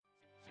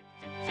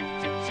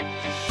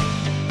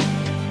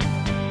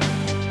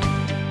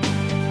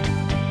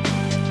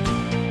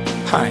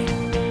Hi,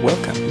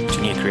 welcome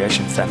to New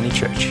Creation Family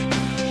Church.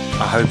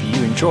 I hope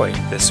you enjoy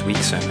this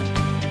week's sermon.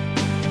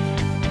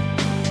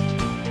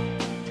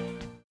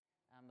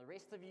 The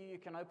rest of you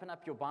can open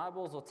up your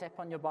Bibles or tap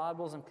on your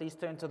Bibles and please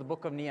turn to the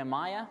book of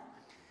Nehemiah.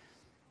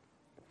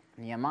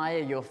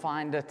 Nehemiah, you'll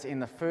find it in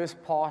the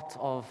first part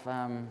of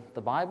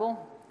the Bible,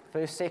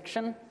 first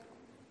section.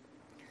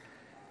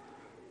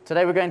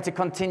 Today we're going to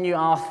continue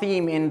our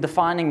theme in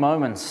defining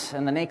moments,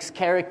 and the next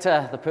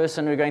character, the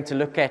person we're going to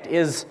look at,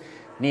 is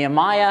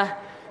Nehemiah.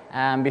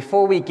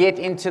 Before we get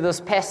into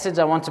this passage,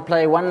 I want to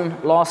play one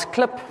last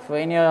clip for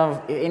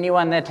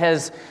anyone that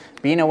has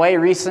been away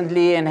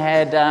recently and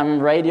had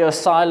radio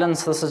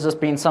silence. This has just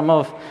been some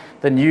of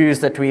the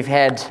news that we've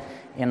had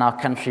in our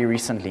country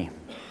recently.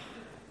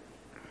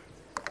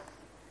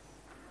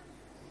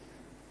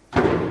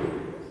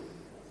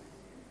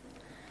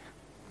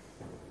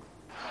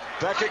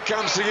 Back it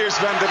comes to Joos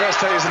van der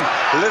Westhuizen.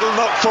 Little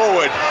knock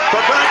forward,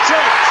 but that's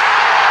it.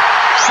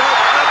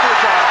 South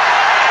Africa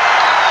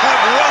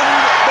have won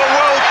the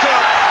World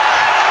Cup,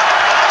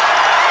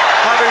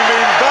 having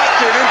been back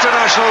in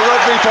international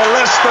rugby for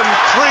less than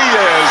 3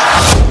 years.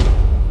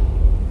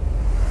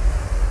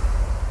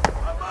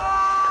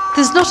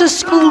 There's not a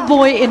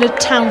schoolboy in a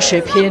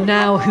township here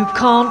now who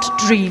can't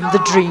dream the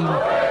dream.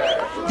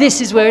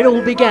 This is where it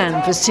all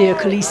began for Siya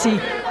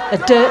Kolisi, a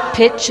dirt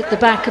pitch at the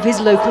back of his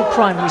local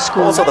primary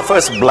school. Also the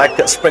first black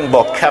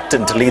Springbok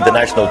captain to lead the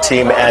national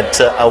team at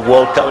a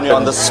World Cup.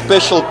 On the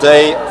special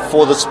day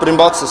for the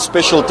Springboks, a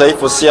special day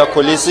for Siya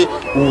Kolisi,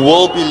 who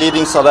will be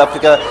leading South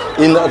Africa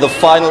in the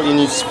final in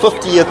his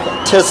 50th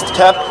Test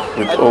cap.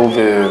 With all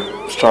the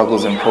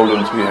struggles and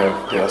problems we have,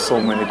 there are so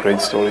many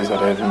great stories that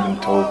haven't been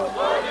told.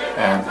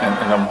 And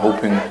I'm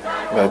hoping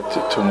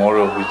that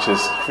tomorrow we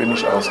just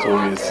finish our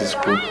story as this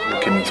group. We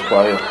can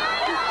inspire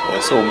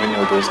so many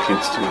of those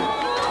kids to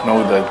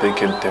know that they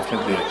can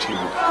definitely achieve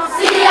it.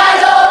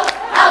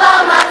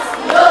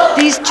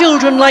 These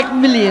children, like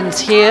millions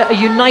here, are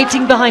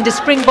uniting behind a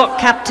Springbok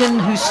captain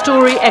whose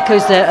story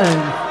echoes their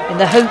own, in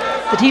the hope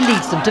that he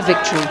leads them to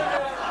victory.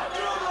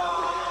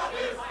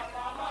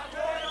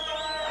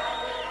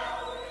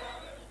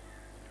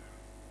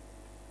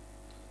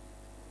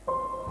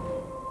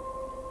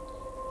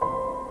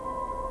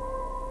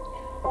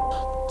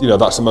 You know,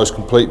 that's the most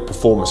complete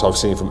performance I've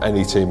seen from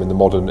any team in the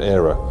modern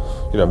era,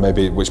 you know,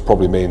 maybe, which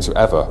probably means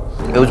ever.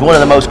 It was one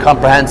of the most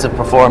comprehensive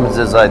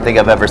performances I think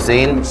I've ever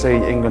seen. See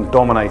England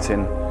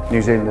dominating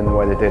New Zealand in the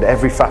way they did,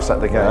 every facet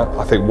of the game. Yeah,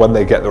 I think when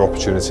they get their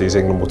opportunities,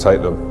 England will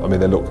take them. I mean,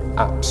 they look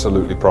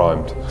absolutely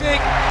primed.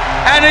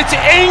 And it's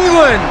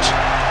England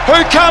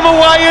who come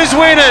away as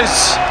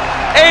winners.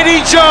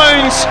 Eddie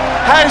Jones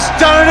has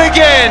done it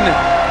again.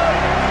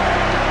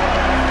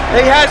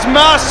 He has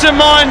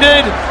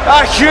masterminded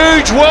a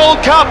huge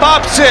World Cup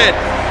upset.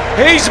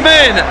 His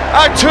men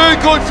are too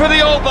good for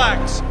the All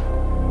Blacks.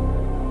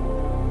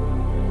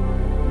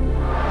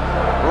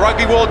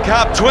 Rugby World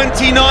Cup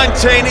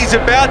 2019 is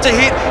about to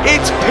hit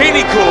its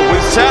pinnacle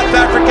with South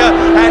Africa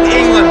and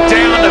England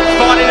down to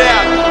fight it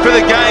out for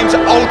the game's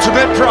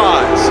ultimate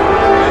prize.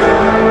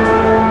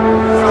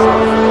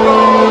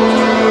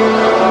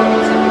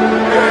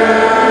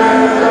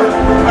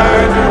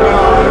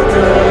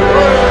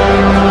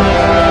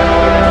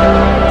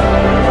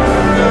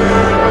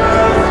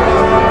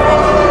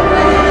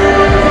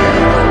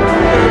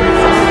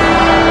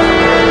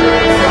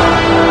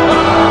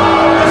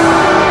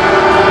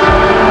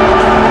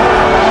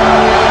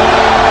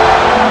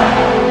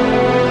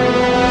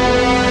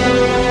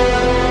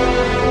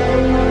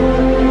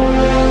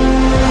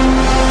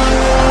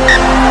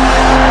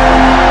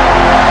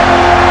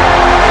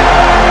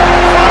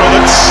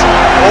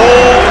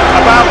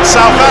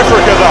 South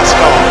Africa thus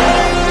far.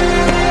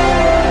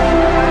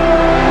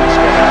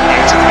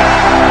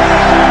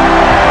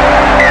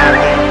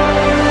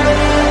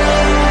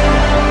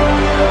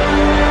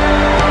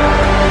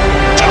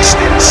 Just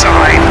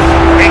inside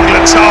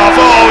England's half.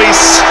 Oh, he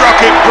struck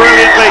it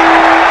brilliantly.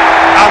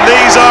 And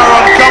these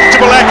are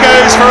uncomfortable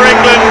echoes for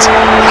England.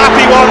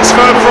 Happy ones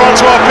for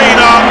Francois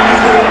Pienaar.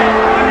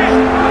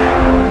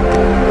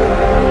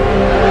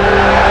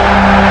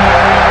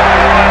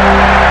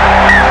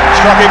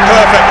 Struck it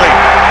perfectly.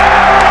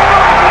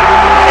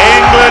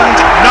 England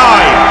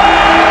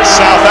 9,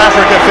 South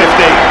Africa 15.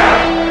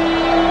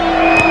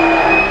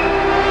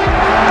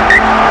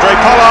 Andre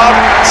Pollard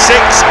 6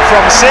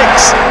 from 6.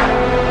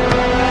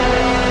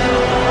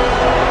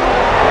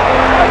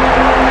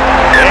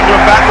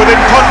 England back within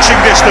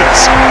punching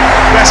distance.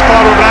 Best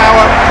part of an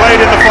hour played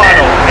in the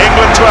final.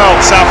 England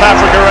 12, South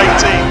Africa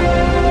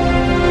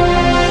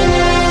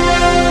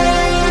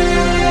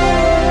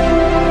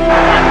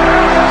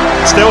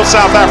 18. Still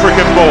South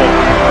African ball.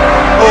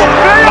 Oh,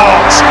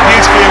 Marks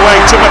beautifully away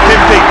to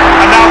Mapimpi,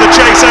 and now the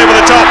chase over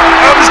the top.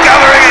 Holmes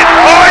gathering it.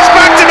 Oh, it's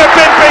back to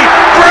Mapimpi.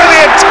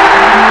 Brilliant.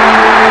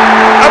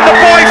 And the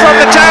boy from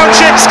the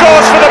township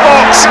scores for the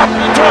Boks.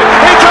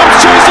 Here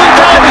comes Chesley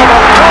Colby.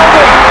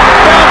 Colby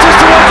bounces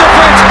towards the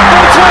fence.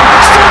 That's one.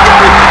 Still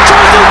going.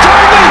 Chesley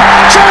Colby.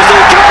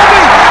 Chesley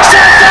Colby.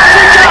 South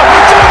Africa.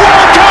 The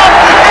World Cup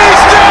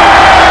is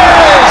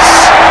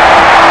theirs.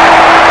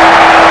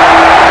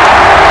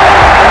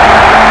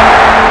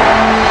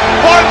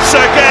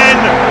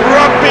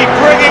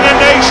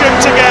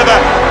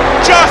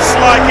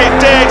 like it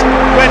did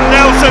when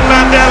Nelson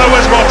Mandela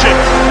was watching.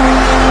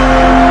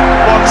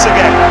 Once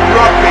again,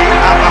 rugby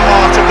at the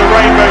heart of the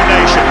Rainbow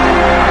Nation.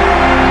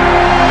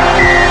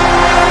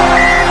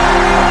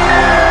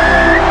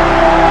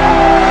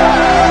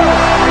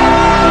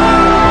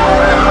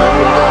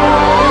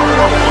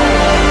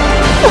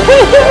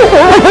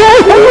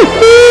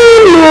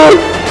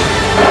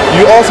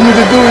 You asked me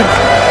to do it.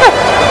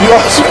 You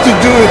asked me to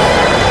do it.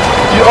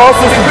 You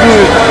asked us to do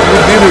it. We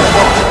did it.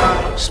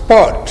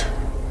 Sport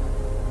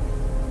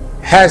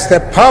has the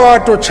power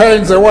to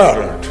change the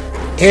world.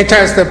 It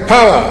has the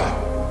power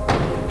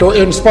to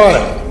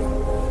inspire.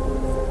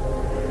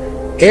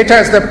 It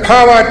has the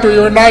power to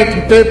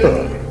unite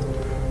people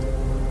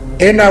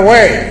in a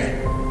way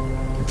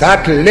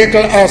that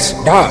little else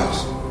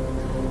does.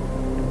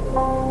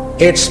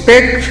 It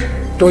speaks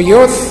to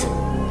youth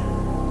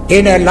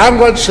in a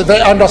language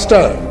they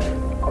understand.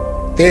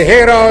 The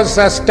heroes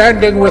are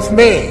standing with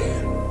me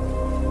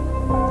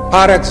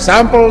are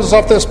examples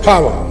of this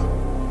power.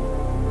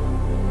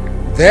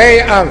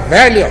 They are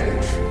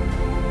valiant,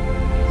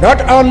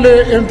 not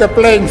only in the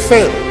playing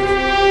field,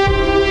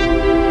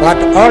 but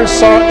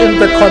also in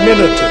the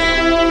community,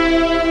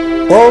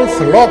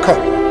 both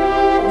local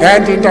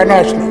and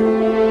international.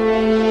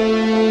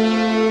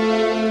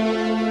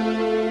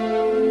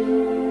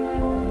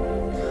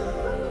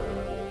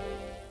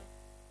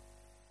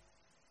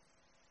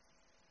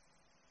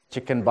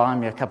 You can buy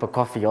me a cup of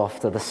coffee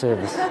after the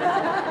service.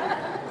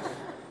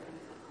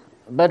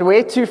 But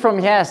where to from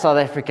here, South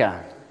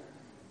Africa?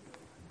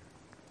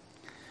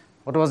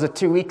 What was it,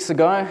 2 weeks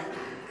ago?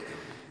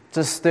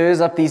 Just stirs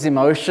up these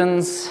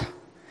emotions.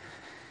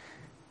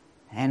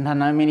 And I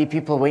know many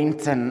people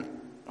went and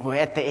were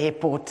at the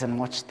airport and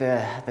watched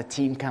the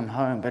team come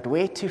home. But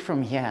where to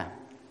from here?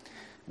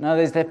 No,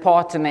 there's that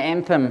part in the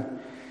anthem,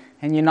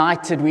 and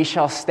united we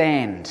shall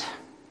stand.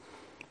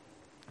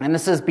 And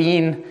this has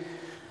been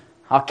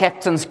our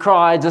captain's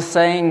cry, just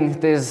saying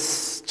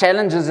there's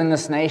challenges in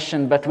this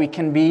nation, but we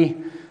can be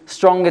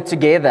stronger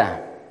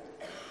together.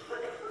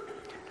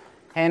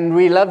 And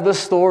we love the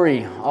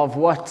story of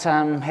what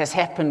has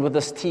happened with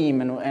this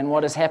team and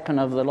what has happened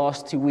over the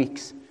last 2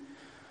 weeks.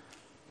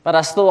 But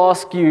I still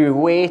ask you,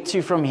 where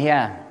to from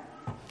here?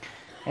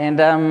 And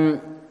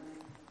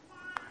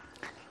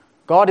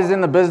God is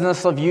in the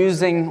business of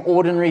using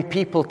ordinary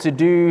people to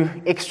do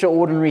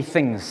extraordinary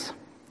things.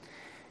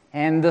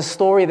 And the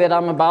story that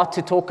I'm about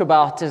to talk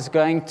about is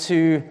going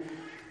to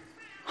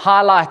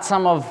highlight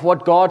some of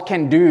what God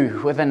can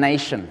do with a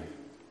nation.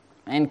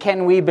 And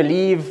can we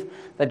believe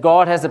that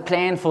God has a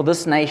plan for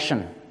this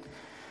nation?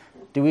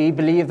 Do we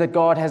believe that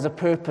God has a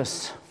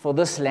purpose for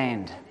this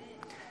land? Do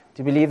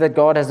you believe that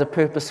God has a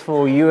purpose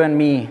for you and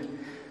me,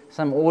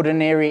 some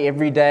ordinary,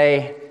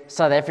 everyday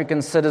South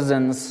African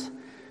citizens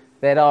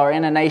that are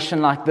in a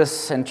nation like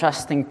this and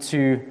trusting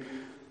to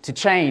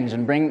change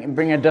and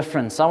bring a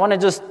difference? I want to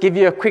just give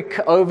you a quick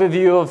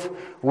overview of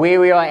where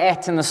we are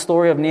at in the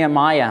story of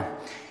Nehemiah.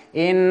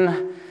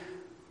 In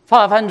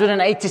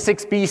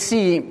 586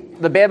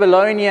 BC, the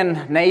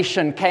Babylonian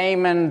nation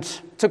came and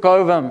took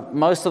over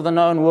most of the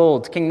known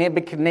world. King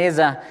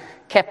Nebuchadnezzar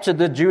captured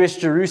the Jewish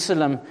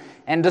Jerusalem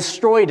and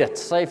destroyed it.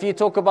 So if you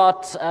talk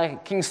about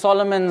King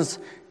Solomon's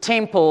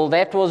temple,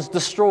 that was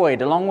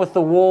destroyed, along with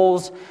the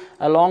walls,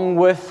 along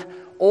with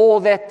all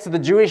that the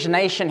Jewish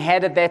nation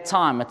had at that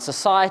time. Its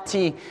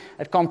society,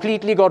 it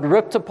completely got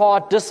ripped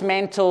apart,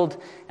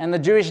 dismantled, and the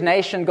Jewish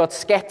nation got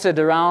scattered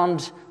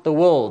around the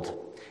world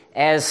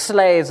as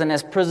slaves and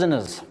as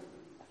prisoners.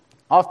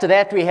 After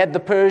that, we had the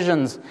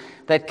Persians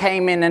that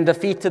came in and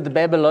defeated the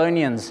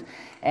Babylonians.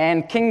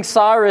 And King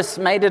Cyrus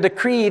made a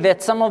decree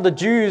that some of the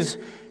Jews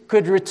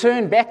could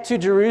return back to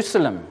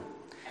Jerusalem.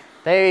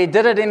 They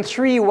did it in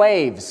 3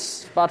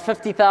 waves. About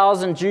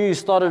 50,000 Jews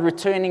started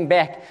returning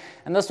back.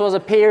 And this was a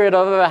period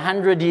of over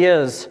 100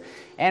 years.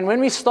 And when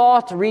we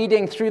start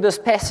reading through this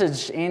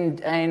passage in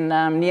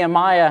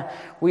Nehemiah,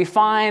 we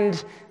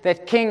find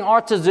that King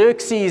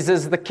Artaxerxes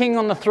is the king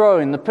on the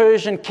throne, the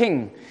Persian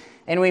king.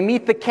 And we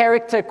meet the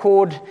character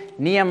called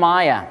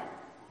Nehemiah.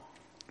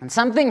 And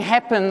something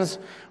happens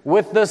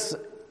with this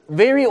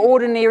very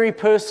ordinary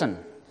person.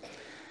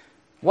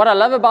 What I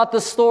love about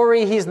this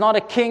story, he's not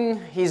a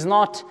king, he's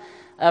not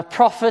a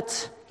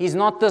prophet, he's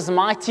not this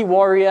mighty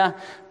warrior,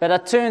 but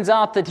it turns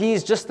out that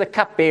he's just a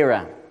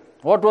cupbearer.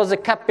 What was a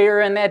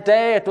cupbearer in that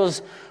day? It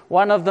was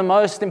one of the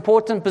most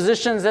important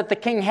positions that the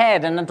king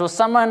had, and it was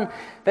someone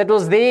that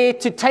was there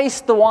to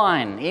taste the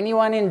wine.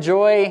 Anyone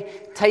enjoy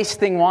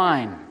tasting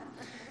wine?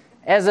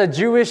 As a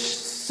Jewish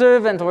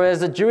servant or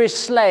as a Jewish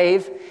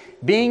slave,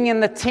 being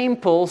in the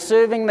temple,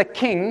 serving the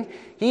king,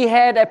 he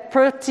had a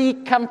pretty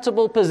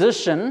comfortable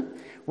position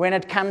when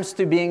it comes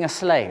to being a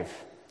slave.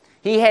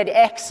 He had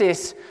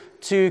access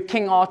to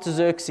King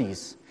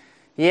Artaxerxes.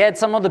 He had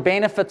some of the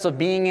benefits of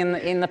being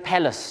in the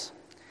palace.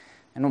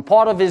 And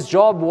part of his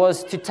job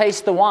was to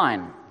taste the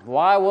wine.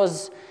 Why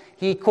was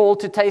he called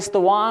to taste the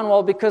wine?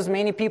 Well, because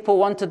many people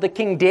wanted the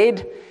king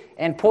dead,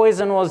 and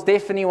poison was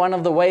definitely one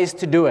of the ways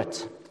to do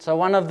it. So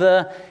one of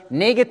the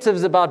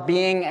negatives about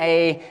being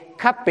a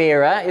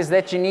cupbearer is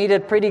that you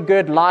needed pretty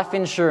good life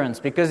insurance,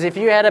 because if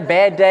you had a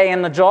bad day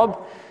in the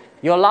job,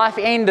 your life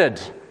ended.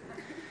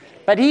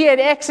 But he had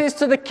access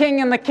to the king,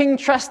 and the king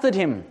trusted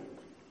him.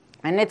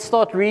 And let's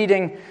start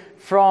reading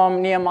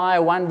from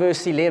Nehemiah 1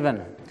 verse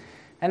 11.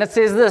 And it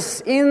says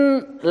this: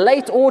 in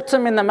late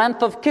autumn, in the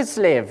month of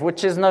Kislev,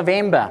 which is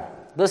November,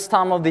 this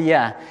time of the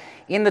year,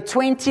 in the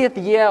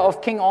 20th year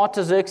of King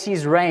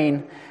Artaxerxes'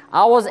 reign,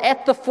 I was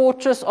at the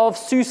fortress of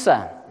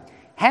Susa.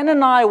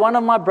 Hanani, one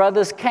of my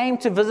brothers, came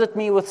to visit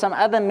me with some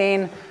other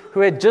men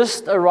who had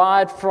just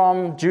arrived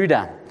from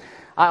Judah.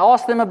 I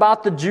asked them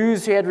about the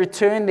Jews who had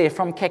returned there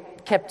from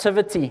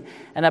captivity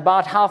and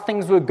about how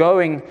things were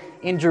going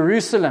in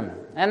Jerusalem.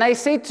 And they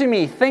said to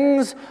me,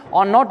 things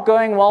are not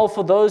going well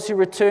for those who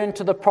return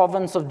to the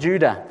province of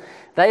Judah.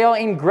 They are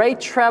in great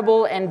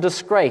trouble and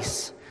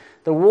disgrace.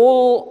 The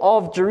wall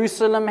of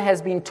Jerusalem has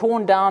been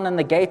torn down and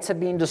the gates have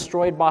been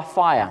destroyed by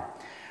fire.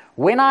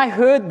 When I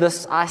heard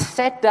this, I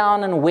sat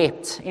down and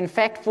wept. In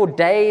fact, for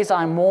days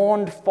I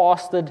mourned,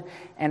 fasted,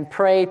 and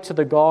prayed to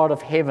the God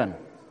of heaven.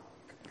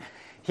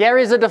 Here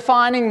is a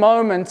defining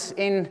moment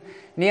in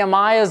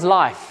Nehemiah's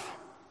life.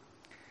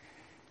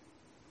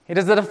 It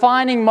is a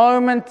defining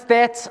moment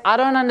that I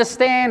don't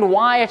understand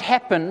why it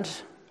happened.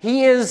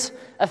 He is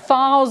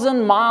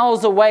 1,000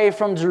 miles away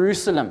from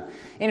Jerusalem.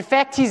 In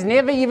fact, he's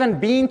never even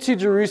been to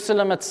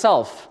Jerusalem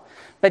itself.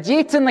 But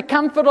yet, in the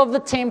comfort of the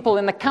temple,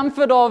 in the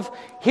comfort of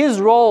his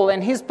role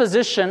and his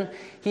position,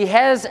 he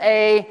has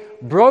a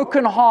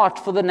broken heart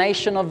for the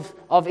nation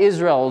of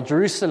Israel,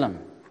 Jerusalem,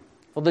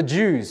 for the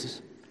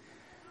Jews.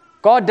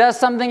 God does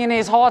something in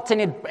his heart,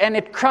 and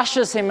it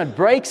crushes him, it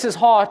breaks his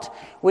heart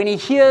when he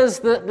hears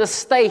the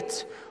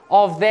state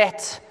of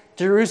that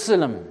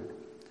Jerusalem.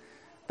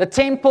 The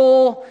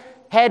temple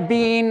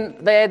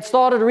they had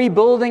started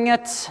rebuilding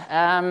it,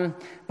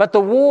 but the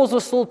walls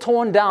were still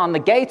torn down, the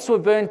gates were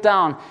burnt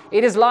down.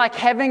 It is like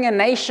having a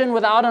nation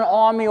without an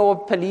army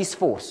or police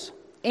force.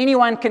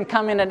 Anyone can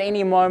come in at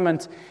any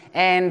moment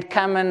and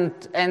come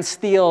and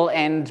steal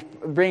and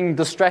bring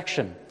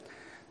distraction.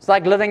 It's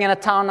like living in a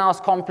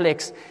townhouse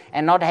complex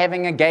and not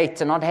having a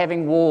gate and not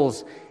having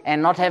walls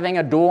and not having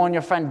a door on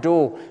your front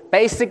door.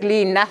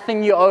 Basically,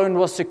 nothing you owned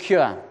was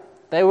secure.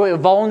 They were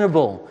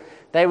vulnerable.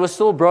 They were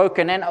still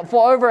broken. And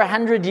for over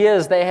 100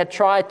 years, they had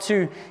tried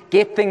to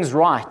get things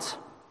right.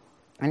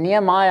 And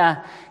Nehemiah,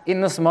 in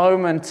this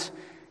moment,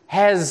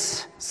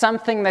 has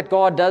something that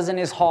God does in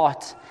his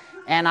heart.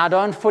 And I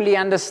don't fully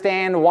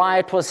understand why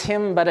it was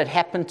him, but it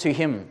happened to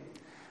him.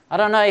 I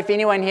don't know if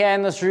anyone here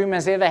in this room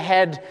has ever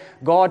had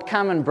God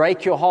come and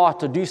break your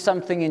heart or do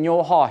something in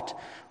your heart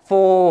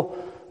for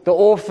the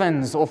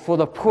orphans or for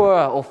the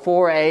poor or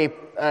for a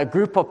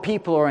group of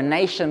people or a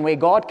nation, where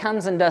God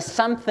comes and does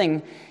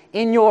something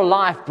in your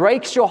life,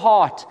 breaks your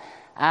heart,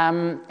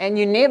 and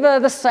you're never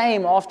the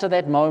same after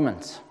that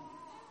moment.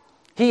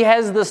 He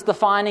has this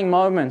defining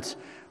moment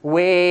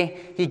where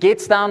he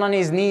gets down on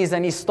his knees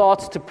and he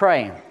starts to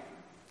pray.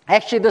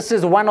 Actually, this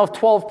is one of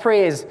 12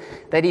 prayers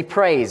that he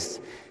prays.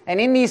 And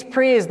in these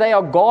prayers, they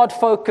are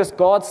God-focused,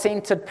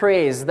 God-centered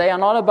prayers. They are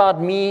not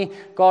about me,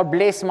 God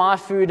bless my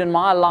food and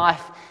my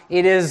life.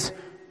 It is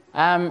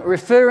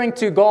referring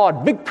to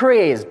God. Big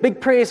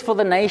prayers for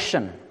the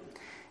nation.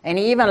 And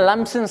he even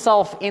lumps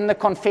himself in the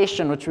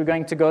confession, which we're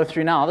going to go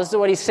through now. This is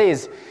what he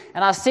says.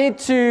 And I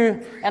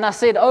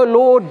said, "O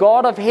Lord,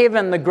 God of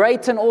heaven, the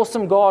great and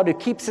awesome God who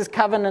keeps his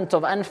covenant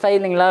of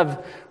unfailing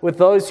love with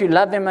those who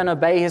love him and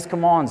obey his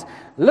commands,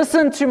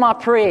 listen to my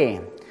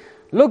prayer.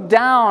 Look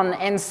down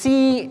and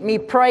see me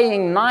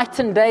praying night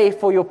and day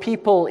for your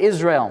people,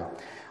 Israel.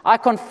 I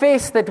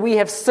confess that we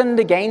have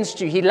sinned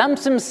against you." He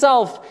lumps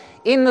himself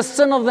in the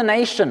sin of the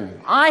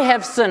nation. I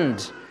have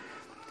sinned.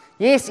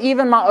 Yes,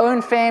 even my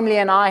own family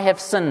and I have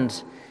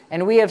sinned.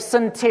 And we have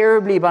sinned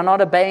terribly by not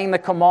obeying the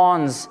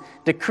commands,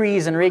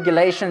 decrees, and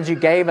regulations you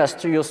gave us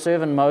through your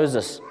servant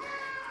Moses.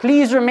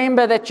 Please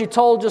remember that what you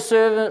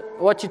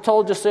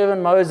told your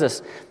servant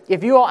Moses.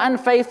 If you are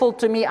unfaithful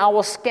to me, I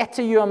will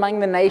scatter you among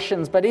the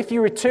nations. But if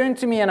you return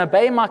to me and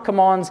obey my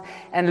commands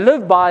and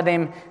live by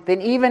them,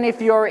 then even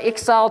if you are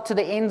exiled to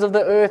the ends of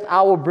the earth,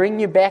 I will bring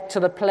you back to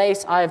the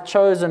place I have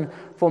chosen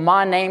for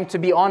my name to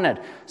be honored.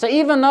 So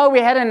even though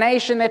we had a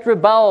nation that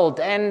rebelled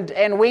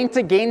and went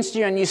against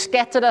you and you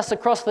scattered us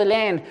across the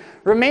land,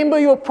 remember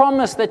your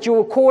promise that you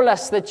will call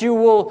us, that you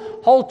will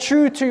hold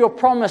true to your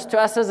promise to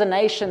us as a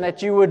nation,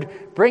 that you would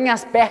bring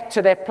us back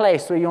to that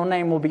place where your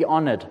name will be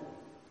honored.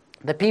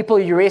 The people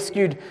you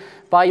rescued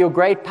by your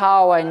great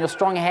power and your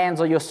strong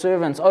hands are your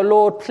servants. Oh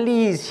Lord,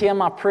 please hear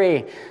my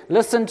prayer.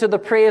 Listen to the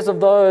prayers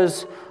of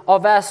those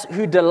of us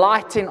who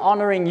delight in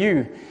honoring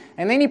you.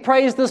 And then he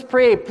prays this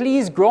prayer: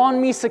 please grant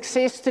me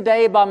success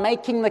today by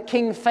making the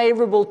king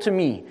favorable to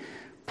me.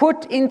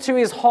 Put into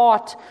his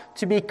heart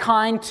to be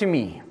kind to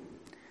me.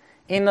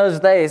 In those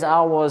days, I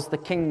was the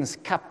king's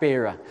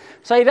cupbearer.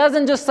 So he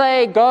doesn't just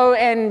say, go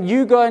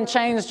and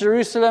change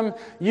Jerusalem.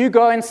 You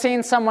go and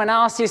send someone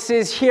else. He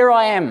says, here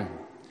I am.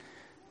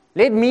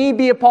 Let me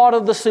be a part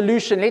of the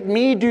solution. Let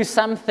me do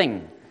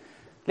something.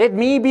 Let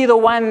me be the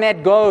one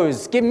that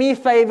goes. Give me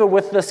favor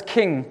with this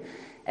king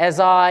as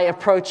I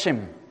approach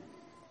him.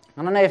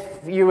 I don't know if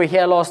you were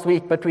here last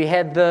week, but we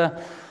had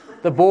the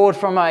board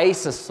from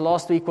Oasis.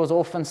 Last week was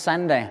Orphan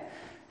Sunday.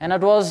 And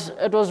it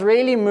was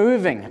really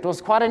moving. It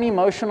was quite an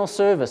emotional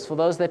service for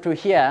those that were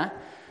here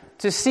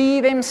to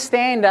see them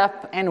stand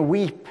up and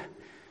weep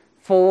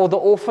for the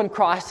orphan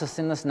crisis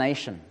in this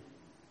nation.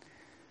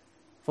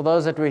 For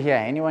those that were here,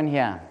 anyone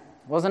here?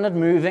 Wasn't it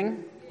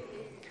moving?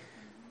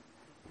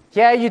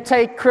 Here you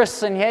take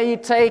Chris, and here you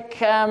take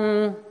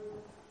Daryl,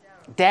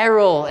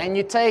 and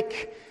you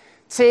take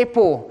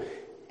Tsepo,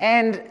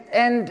 and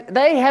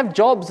they have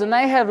jobs and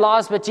they have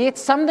lives, but yet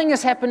something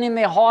has happened in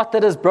their heart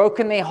that has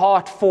broken their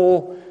heart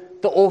for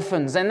the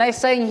orphans. And they're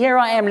saying, here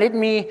I am, let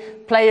me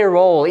play a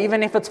role,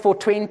 even if it's for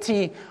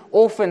 20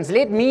 orphans.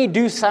 Let me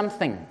do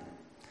something.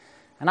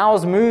 And I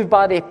was moved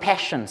by their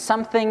passion.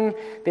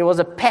 There was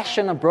a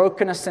passion, a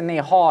brokenness in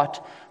their heart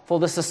for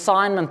this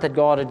assignment that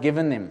God had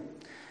given them.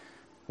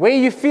 Where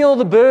you feel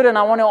the burden,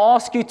 I want to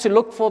ask you to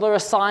look for their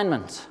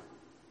assignment.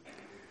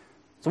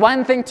 It's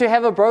one thing to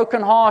have a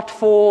broken heart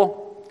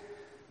for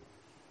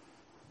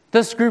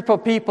this group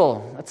of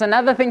people. It's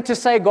another thing to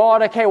say,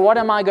 God, okay, what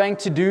am I going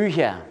to do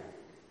here?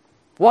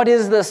 What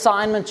is the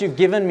assignment you've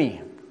given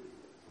me?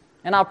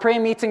 In our prayer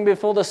meeting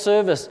before the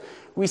service,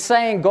 we're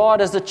saying, God,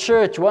 as a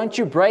church, won't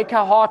you break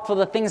our heart for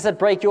the things that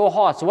break your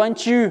hearts?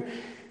 Won't you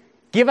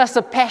give us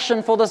a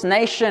passion for this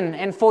nation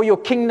and for your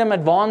kingdom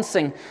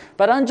advancing?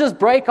 But don't just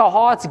break our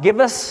hearts, give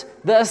us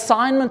the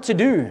assignment to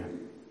do.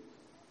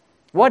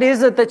 What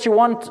is it that you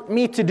want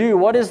me to do?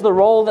 What is the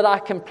role that I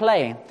can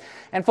play?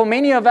 And for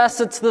many of us,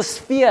 it's this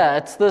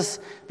fear. It's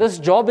this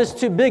job is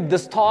too big.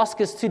 This task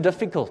is too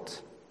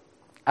difficult.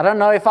 I don't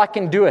know if I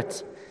can do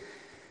it.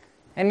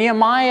 And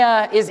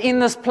Nehemiah is in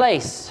this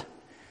place.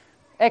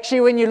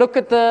 Actually, when you look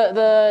at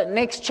the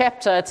next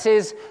chapter, it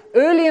says,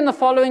 early in the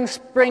following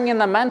spring, in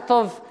the month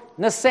of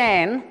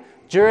Nisan,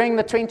 during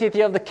the 20th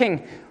year of the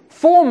king,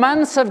 4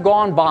 months have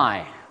gone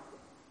by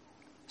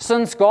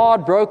since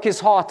God broke his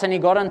heart and he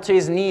got onto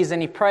his knees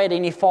and he prayed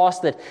and he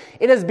fasted.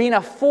 It has been a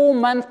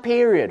 4-month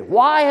period.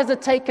 Why has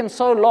it taken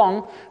so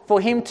long for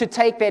him to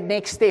take that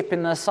next step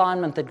in the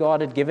assignment that God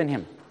had given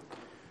him?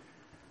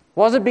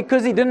 Was it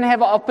because he didn't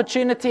have an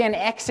opportunity and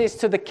access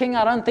to the king?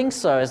 I don't think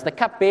so. As the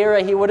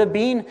cupbearer, he would have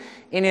been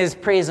in his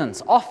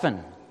presence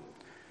often.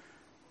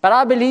 But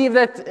I believe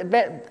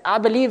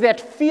that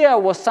fear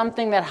was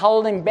something that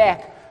held him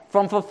back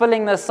from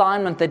fulfilling the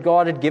assignment that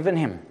God had given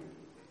him.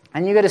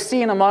 And you're going to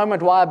see in a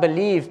moment why I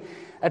believe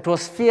it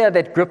was fear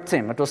that gripped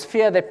him. It was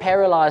fear that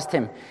paralyzed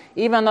him.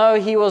 Even though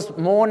he was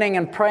mourning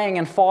and praying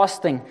and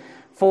fasting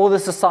for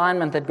this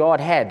assignment that God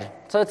had.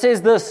 So it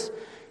says this,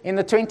 in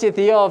the 20th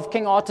year of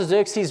King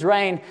Artaxerxes'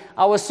 reign,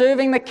 I was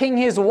serving the king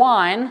his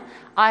wine.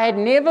 I had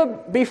never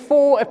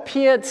before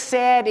appeared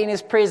sad in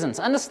his presence.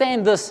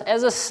 Understand this,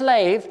 as a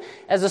slave,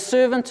 as a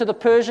servant to the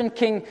Persian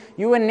king,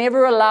 you were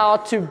never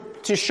allowed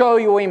to show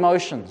your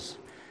emotions.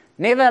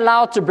 Never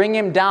allowed to bring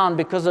him down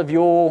because of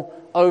your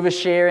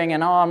oversharing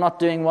and, I'm not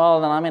doing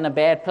well and I'm in a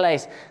bad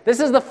place. This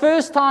is the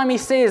first time he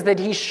says that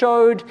he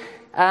showed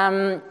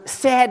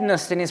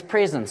sadness in his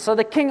presence. So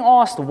the king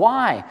asked,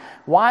 why?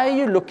 Why are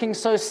you looking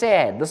so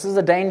sad? This is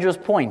a dangerous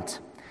point.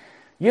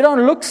 You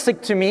don't look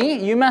sick to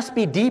me. You must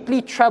be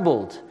deeply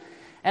troubled.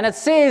 And it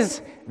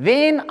says,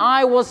 then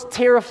I was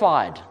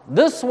terrified.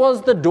 This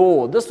was the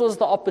door. This was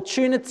the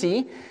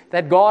opportunity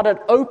that God had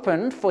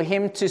opened for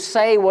him to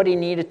say what he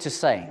needed to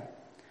say.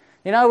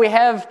 You know, we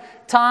have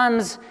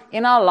times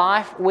in our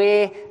life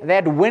where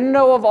that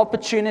window of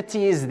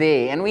opportunity is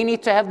there, and we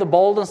need to have the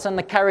boldness and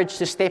the courage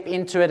to step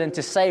into it and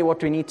to say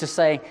what we need to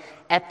say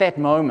at that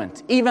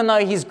moment, even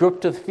though he's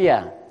gripped with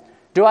fear.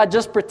 Do I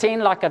just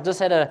pretend like I've just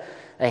had a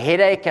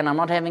headache and I'm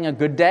not having a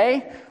good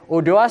day?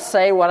 Or do I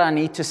say what I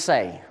need to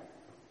say?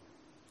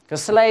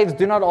 Because slaves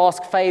do not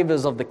ask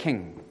favors of the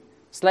king.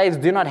 Slaves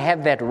do not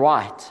have that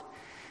right.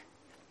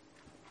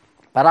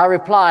 But I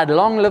replied,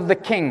 long live the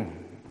king.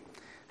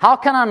 How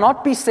can I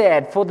not be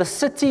sad? For the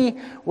city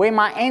where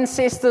my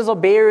ancestors are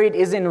buried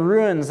is in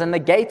ruins, and the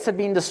gates have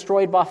been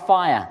destroyed by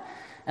fire.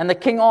 And the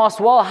king asked,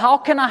 well, how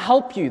can I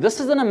help you? This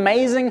is an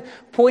amazing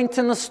point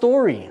in the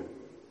story.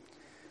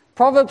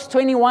 Proverbs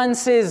 21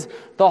 says,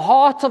 the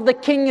heart of the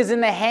king is in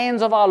the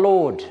hands of our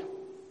Lord.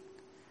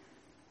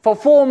 For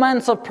 4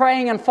 months of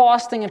praying and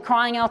fasting and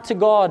crying out to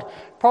God,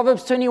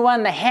 Proverbs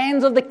 21, the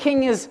heart of the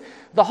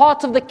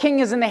king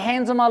is in the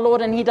hands of my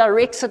Lord, and he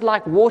directs it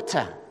like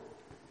water.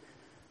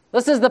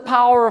 This is the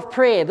power of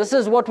prayer. This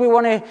is what we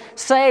want to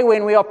say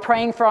when we are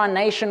praying for our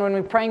nation, when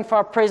we're praying for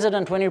our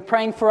president, when we're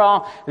praying for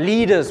our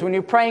leaders, when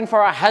we're praying for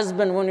our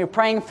husband, when we're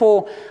praying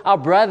for our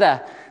brother,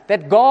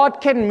 that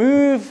God can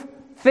move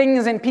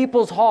things in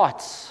people's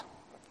hearts,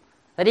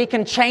 that he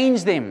can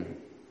change them.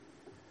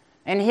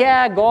 And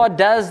here God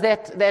does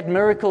that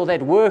miracle,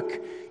 that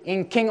work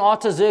in King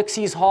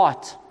Artaxerxes'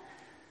 heart.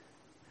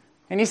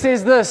 And he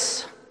says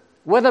this,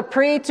 with a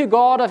prayer to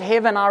God of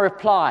heaven, I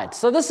replied.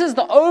 So this is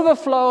the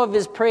overflow of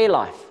his prayer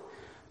life.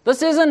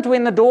 This isn't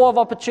when the door of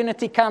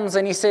opportunity comes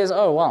and he says,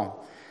 oh,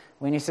 well,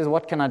 when he says,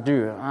 what can I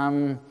do?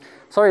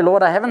 Sorry,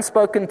 Lord, I haven't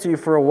spoken to you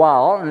for a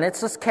while, and let's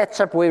just catch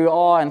up where we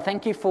are, and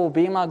thank you for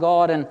being my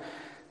God. And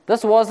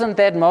this wasn't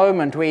that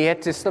moment where he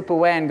had to slip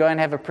away and go and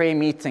have a prayer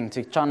meeting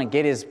to try to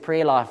get his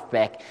prayer life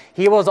back.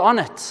 He was on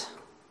it.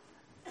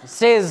 It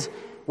says,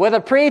 with a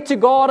prayer to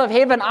God of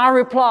heaven, I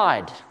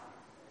replied.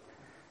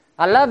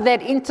 I love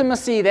that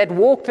intimacy, that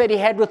walk that he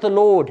had with the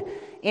Lord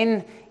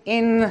in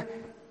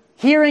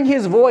hearing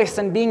his voice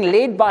and being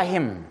led by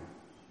him.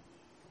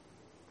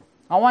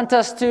 I want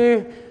us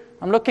to,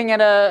 I'm looking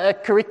at a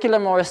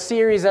curriculum or a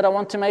series that I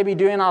want to maybe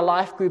do in our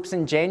life groups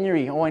in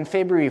January or in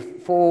February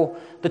for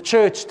the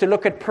church to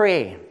look at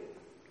prayer.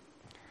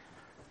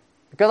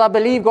 Because I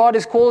believe God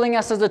is calling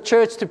us as a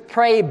church to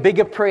pray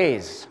bigger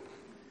prayers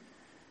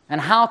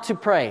and how to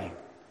pray.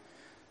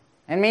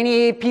 And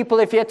many people,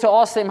 if you had to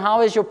ask them,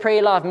 how is your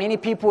prayer life? Many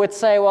people would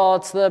say, well,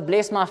 it's the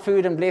bless my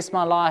food and bless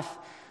my life.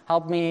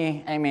 Help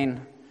me,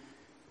 amen.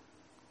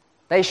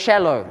 They're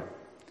shallow.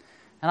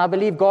 And I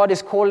believe God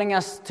is calling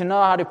us to know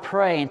how to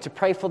pray and to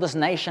pray for this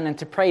nation and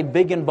to pray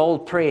big and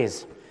bold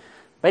prayers.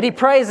 But he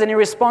prays and he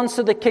responds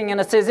to the king, and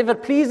it says, if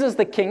it pleases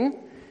the king,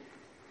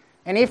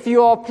 and if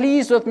you are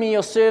pleased with me,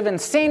 your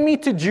servant, send me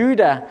to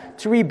Judah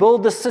to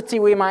rebuild the city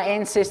where my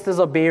ancestors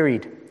are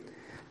buried.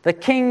 The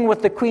king,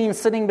 with the queen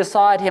sitting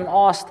beside him,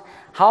 asked,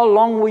 how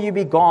long will you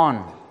be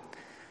gone?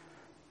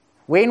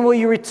 When will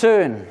you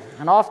return?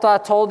 And after I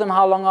told him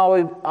how long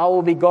I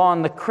will be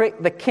gone,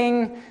 the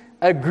king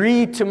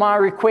agreed to my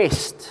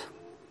request.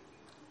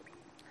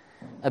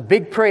 A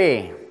big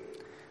prayer,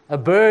 a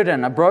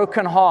burden, a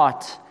broken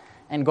heart,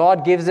 and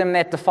God gives him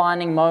that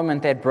defining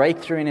moment, that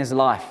breakthrough in his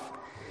life.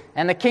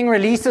 And the king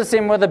releases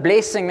him with a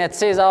blessing that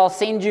says, I'll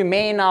send you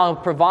men, I'll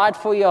provide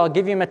for you, I'll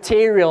give you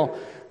material.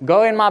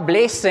 Go in my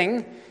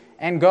blessing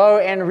and go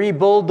and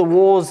rebuild the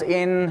walls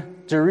in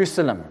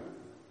Jerusalem.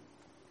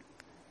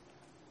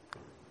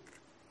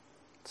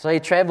 So he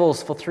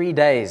travels for 3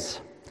 days.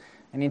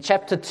 And in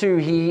chapter 2,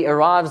 he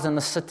arrives in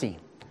the city.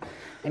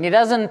 And he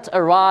doesn't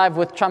arrive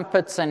with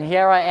trumpets and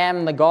here I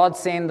am, the God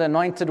sent, the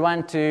anointed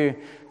one to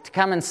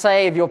come and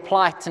save your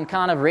plight and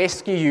kind of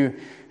rescue you.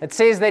 It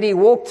says that he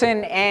walked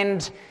in,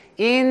 and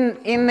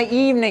in the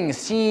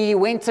evenings he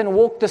went and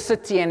walked the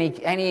city and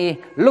he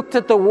looked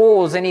at the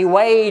walls and he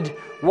weighed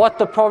what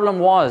the problem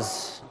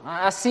was.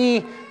 I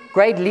see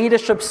great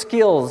leadership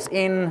skills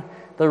in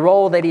the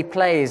role that he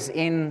plays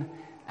in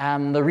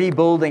the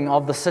rebuilding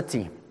of the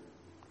city.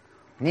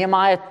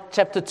 Nehemiah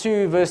chapter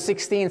 2 verse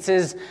 16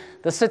 says,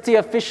 the city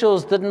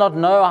officials did not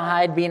know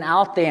I had been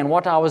out there and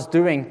what I was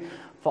doing,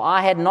 for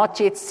I had not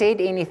yet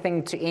said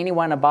anything to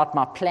anyone about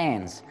my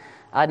plans.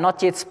 I had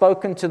not yet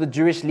spoken to the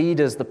Jewish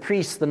leaders, the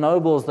priests, the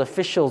nobles, the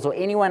officials, or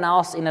anyone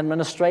else in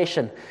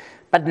administration.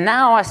 But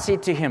now I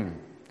said to him,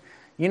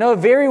 you know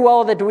very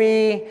well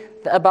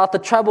about the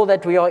trouble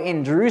that we are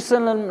in.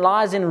 Jerusalem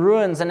lies in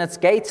ruins and its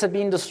gates have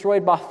been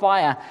destroyed by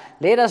fire.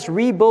 Let us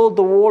rebuild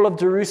the wall of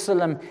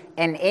Jerusalem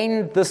and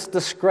end this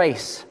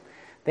disgrace.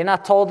 Then I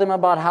told them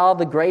about how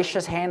the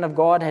gracious hand of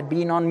God had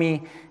been on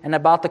me and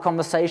about the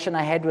conversation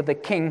I had with the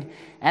king.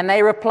 And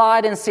they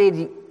replied and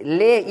said,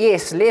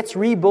 yes, let's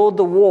rebuild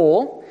the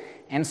wall.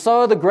 And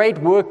so the great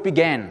work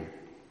began.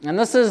 And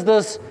this is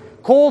this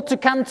call to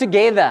come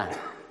together.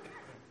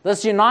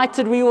 This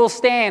united we will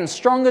stand,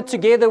 stronger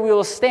together we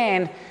will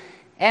stand.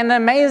 And the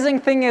amazing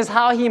thing is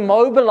how he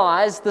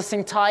mobilized this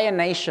entire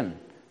nation.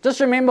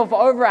 Just remember,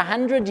 for over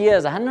 100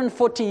 years,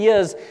 140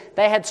 years,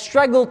 they had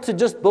struggled to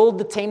just build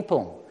the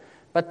temple.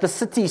 But the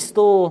city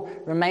still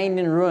remained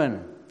in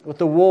ruin, with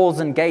the walls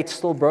and gates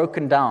still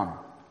broken down.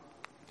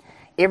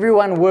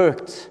 Everyone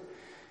worked.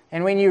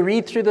 And when you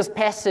read through this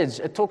passage,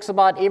 it talks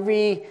about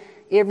every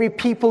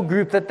people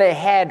group that they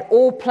had,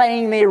 all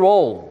playing their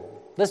role.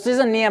 This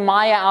isn't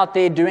Nehemiah out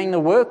there doing the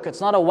work.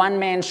 It's not a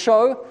one-man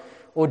show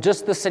or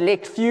just the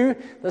select few.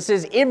 This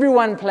is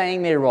everyone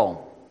playing their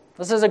role.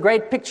 This is a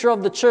great picture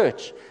of the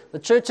church. The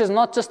church is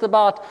not just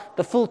about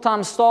the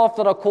full-time staff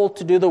that are called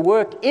to do the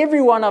work.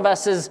 Every one of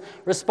us is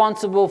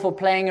responsible for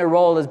playing a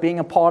role as being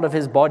a part of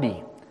his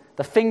body.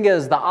 The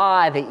fingers, the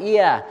eye, the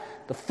ear,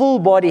 the full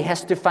body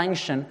has to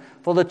function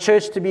for the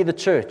church to be the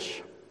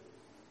church.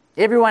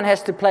 Everyone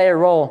has to play a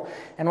role.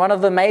 And one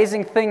of the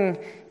amazing things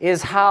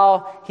is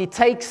how he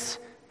takes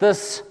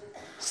this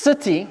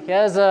city.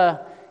 Here's an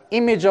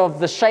image of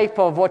the shape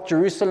of what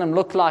Jerusalem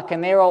looked like,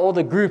 and there are all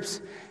the groups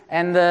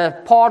and the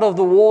part of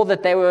the wall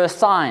that they were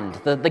assigned.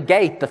 The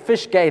gate, the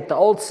fish gate, the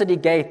old city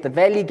gate, the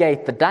valley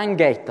gate, the dung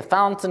gate, the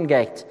fountain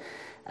gate,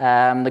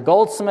 the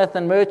goldsmith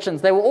and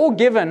merchants. They were all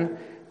given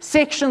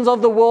sections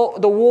of the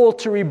wall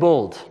to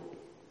rebuild.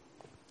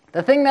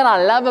 The thing that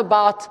I love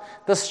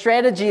about the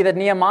strategy that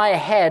Nehemiah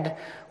had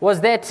was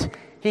that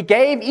he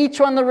gave each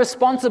one the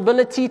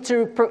responsibility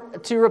to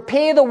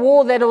repair the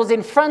wall that was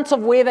in front of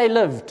where they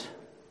lived,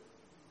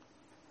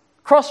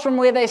 across from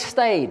where they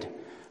stayed,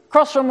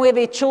 across from where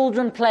their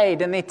children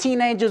played and their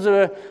teenagers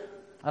were,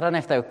 I don't know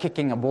if they were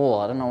kicking a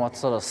ball, I don't know what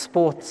sort of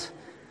sport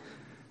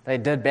they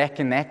did back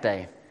in that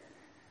day.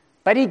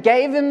 But he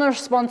gave them the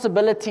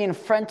responsibility in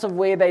front of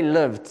where they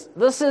lived.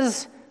 This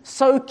is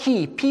so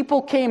key.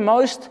 People care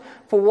most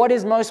for what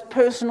is most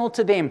personal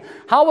to them.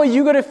 How are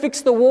you going to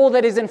fix the wall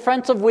that is in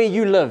front of where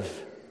you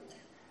live?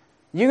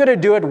 You got to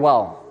do it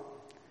well.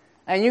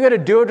 And you got to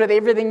do it with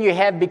everything you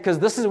have, because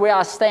this is where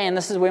I stay and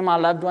this is where my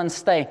loved ones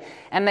stay.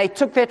 And they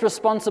took that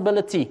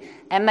responsibility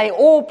and they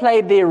all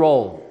played their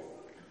role.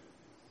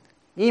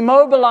 He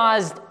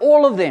mobilized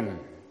all of them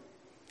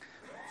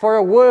for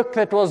a work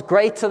that was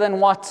greater than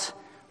what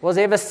was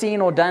ever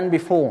seen or done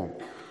before.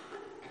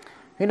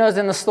 Who knows,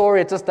 in the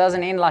story it just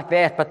doesn't end like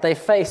that, but they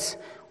face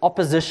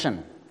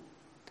opposition.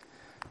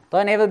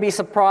 Don't ever be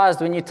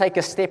surprised when you take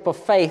a step of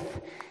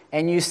faith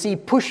and you see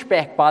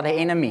pushback by the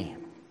enemy.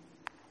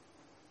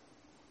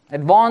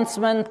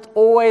 Advancement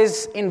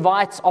always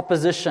invites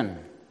opposition.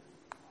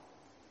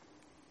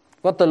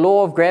 Got the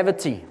law of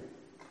gravity.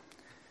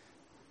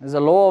 There's a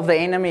law of the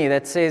enemy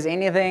that says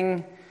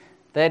anything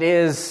that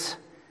is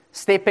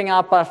stepping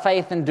out by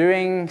faith and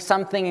doing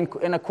something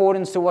in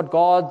accordance to what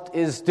God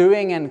is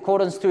doing, in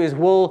accordance to His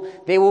will,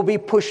 there will be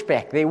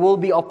pushback, there will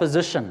be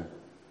opposition.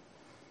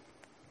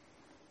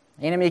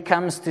 The enemy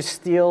comes to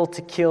steal,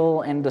 to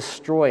kill, and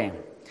destroy.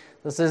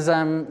 This is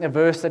a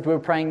verse that we're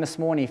praying this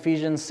morning,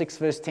 Ephesians 6,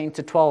 verse 10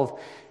 to 12.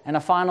 And a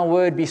final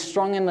word, be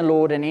strong in the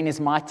Lord and in His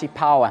mighty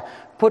power.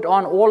 Put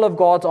on all of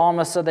God's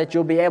armor so that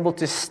you'll be able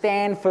to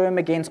stand firm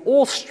against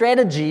all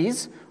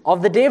strategies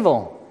of the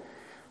devil.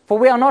 For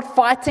we are not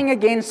fighting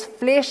against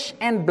flesh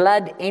and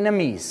blood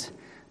enemies,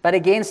 but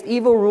against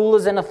evil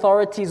rulers and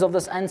authorities of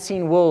this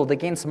unseen world,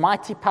 against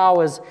mighty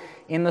powers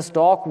in this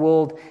dark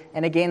world,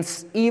 and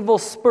against evil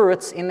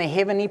spirits in the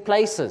heavenly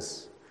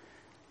places.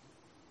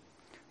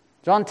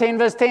 John 10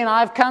 verse 10, I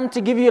have come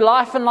to give you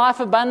life and life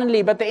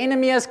abundantly, but the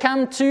enemy has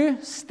come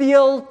to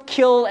steal,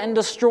 kill, and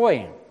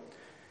destroy.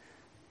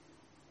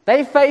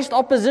 They faced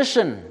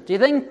opposition. Do you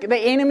think the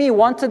enemy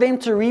wanted them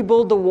to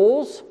rebuild the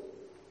walls?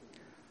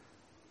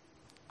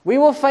 We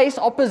will face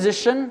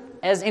opposition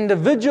as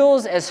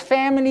individuals, as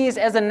families,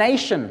 as a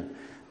nation.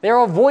 There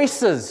are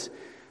voices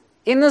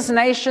in this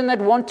nation that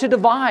want to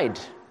divide,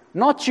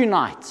 not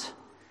unite.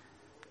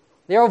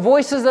 There are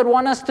voices that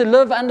want us to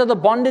live under the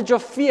bondage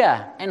of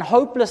fear and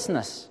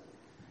hopelessness.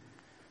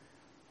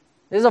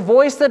 There's a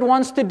voice that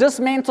wants to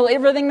dismantle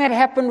everything that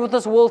happened with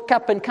this World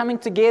Cup and coming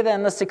together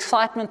and this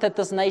excitement that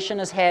this nation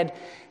has had.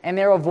 And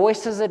there are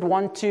voices that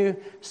want to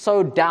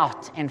sow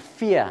doubt and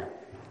fear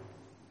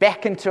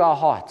back into our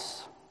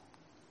hearts,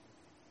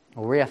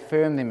 or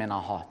reaffirm them in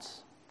our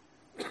hearts.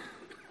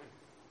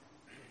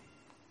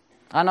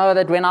 I know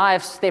that when I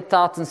have stepped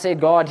out and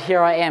said, God,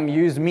 here I am,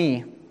 use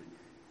me.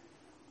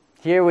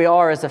 Here we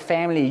are as a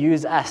family,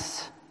 use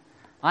us.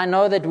 I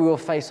know that we will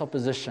face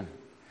opposition.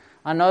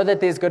 I know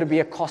that there's going to be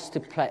a cost to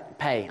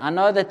pay. I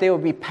know that there will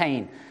be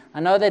pain. I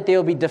know that there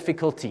will be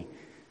difficulty.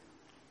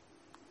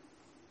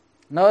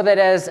 Know that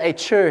as a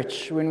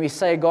church, when we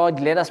say, God,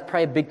 let us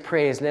pray big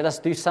prayers, let us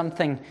do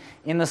something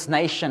in this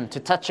nation to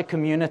touch a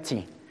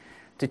community,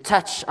 to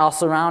touch our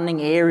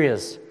surrounding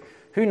areas,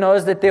 who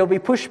knows that there will be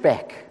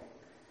pushback.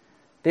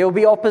 There will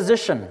be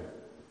opposition.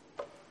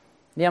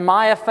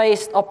 Nehemiah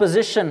faced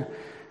opposition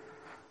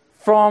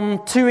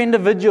from two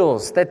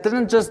individuals that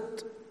didn't just,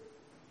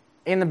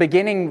 in the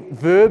beginning,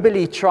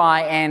 verbally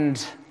try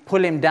and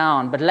pull him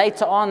down, but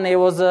later on there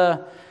was an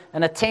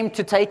attempt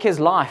to take his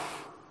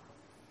life.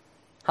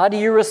 How do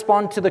you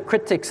respond to the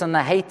critics and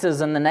the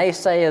haters and the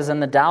naysayers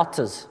and the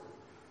doubters?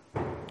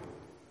 It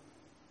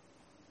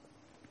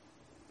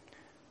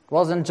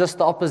wasn't just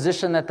the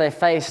opposition that they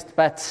faced,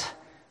 but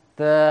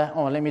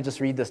let me just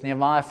read this.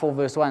 Nehemiah 4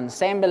 verse 1.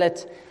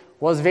 Sanballat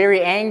was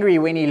very angry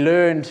when he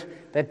learned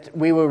that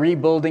we were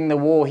rebuilding the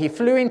wall. He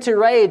flew into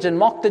rage and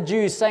mocked the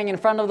Jews, saying in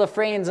front of the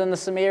friends and the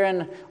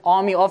Sumerian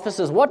army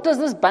officers, what does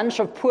this bunch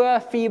of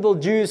poor, feeble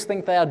Jews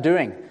think they are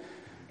doing?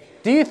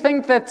 Do you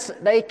think that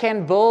they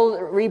can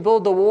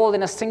rebuild the wall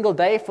in a single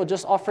day for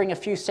just offering a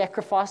few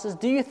sacrifices?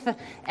 Do you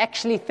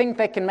actually think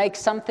they can make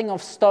something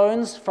of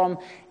stones from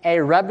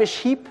a rubbish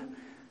heap?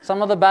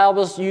 Some of the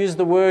Bibles use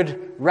the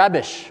word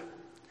rubbish.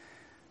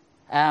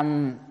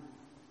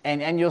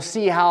 And you'll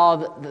see how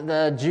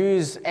the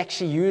Jews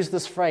actually use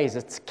this phrase.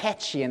 It's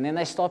catchy, and then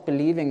they start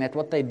believing that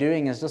what they're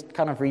doing is just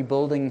kind of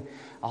rebuilding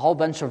a whole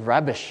bunch of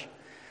rubbish.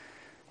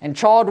 And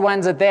charred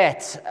ones at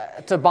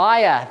that.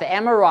 Tobiah, the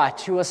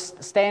Amorite, who was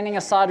standing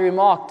aside,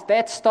 remarked,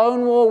 that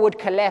stone wall would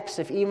collapse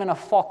if even a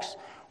fox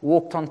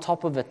walked on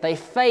top of it. They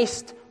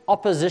faced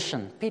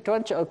opposition. Pete, why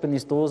don't you open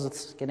these doors?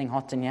 It's getting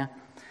hot in here.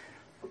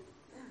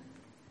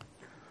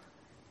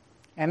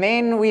 And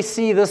then we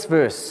see this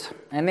verse.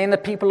 And then the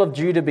people of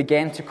Judah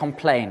began to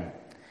complain.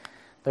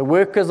 The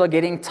workers are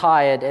getting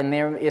tired, and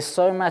there is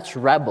so much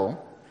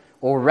rubble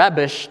or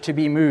rubbish to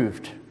be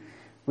moved.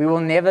 We will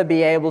never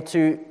be able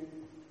to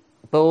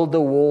build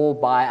the wall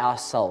by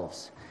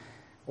ourselves.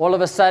 All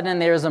of a sudden,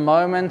 there is a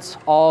moment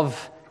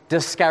of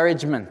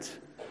discouragement.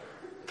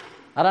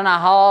 I don't know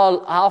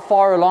how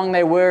far along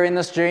they were in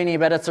this journey,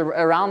 but it's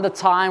around the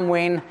time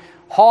when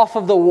half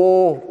of the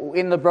wall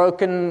in the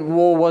broken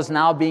wall was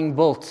now being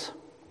built.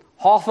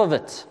 Half of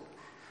it.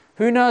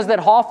 Who knows that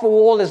half a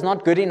wall is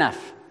not good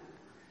enough?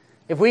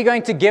 If we're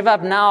going to give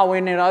up now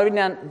when we've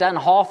only done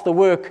half the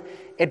work,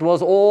 it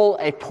was all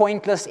a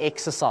pointless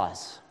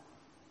exercise.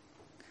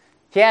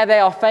 Here they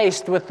are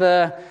faced with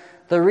the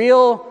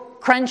real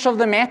crunch of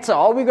the matter.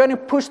 Are we going to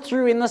push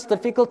through in this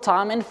difficult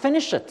time and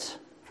finish it?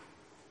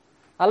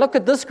 I look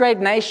at this great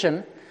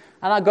nation,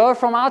 and I go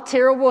from our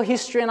terrible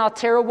history and our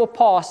terrible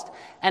past,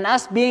 and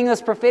us being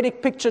this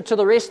prophetic picture to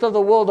the rest of the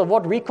world of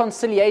what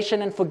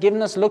reconciliation and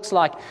forgiveness looks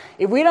like.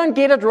 If we don't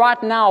get it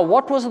right now,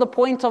 what was the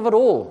point of it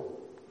all?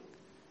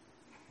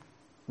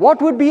 What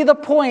would be the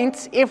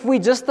point if we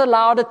just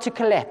allowed it to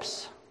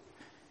collapse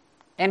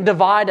and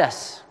divide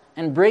us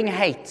and bring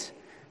hate?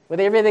 With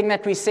everything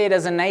that we said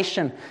as a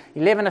nation,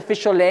 11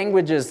 official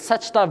languages,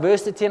 such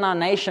diversity in our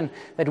nation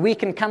that we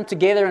can come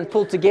together and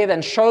pull together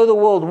and show the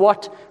world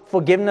what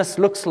forgiveness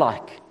looks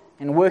like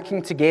and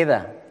working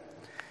together.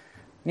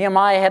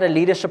 Nehemiah had a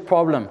leadership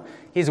problem.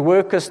 His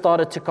workers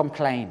started to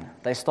complain.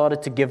 They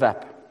started to give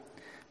up.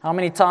 How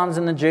many times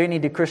in the journey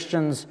do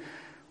Christians,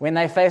 when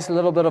they face a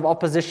little bit of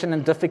opposition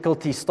and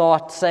difficulty,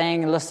 start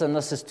saying, listen,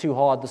 this is too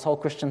hard. This whole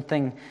Christian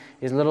thing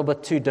is a little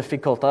bit too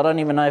difficult. I don't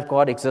even know if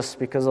God exists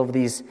because of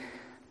these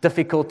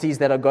difficulties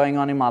that are going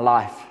on in my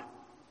life.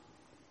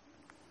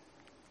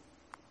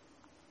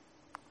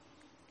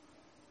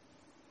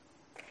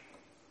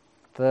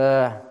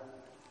 The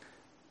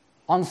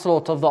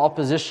onslaught of the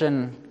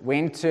opposition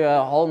went to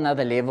a whole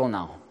nother level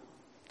now.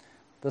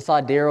 This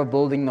idea of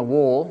building the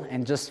wall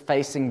and just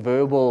facing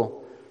verbal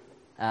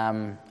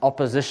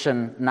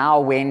opposition now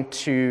went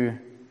to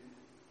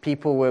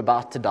people were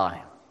about to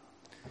die.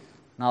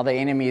 Now the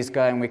enemy is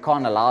going, we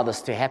can't allow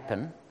this to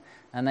happen,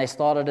 and they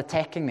started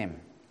attacking them.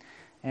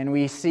 And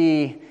we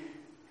see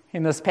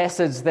in this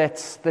passage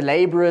that the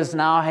laborers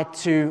now had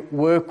to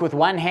work with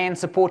one hand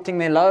supporting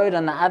their load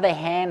and the other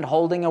hand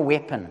holding a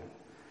weapon.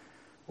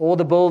 All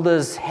the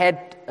builders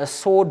had a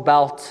sword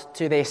belt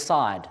to their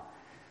side.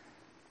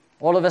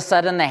 All of a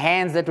sudden, the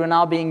hands that were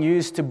now being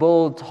used to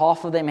build,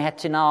 half of them had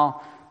to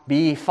now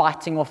be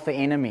fighting off the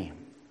enemy.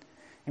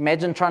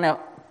 Imagine trying to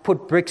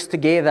put bricks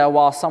together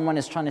while someone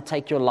is trying to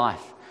take your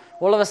life.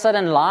 All of a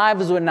sudden,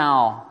 lives were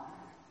now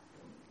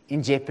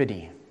in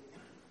jeopardy.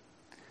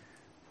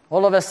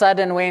 All of a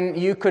sudden, when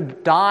you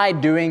could die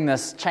doing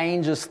this,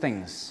 changes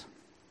things.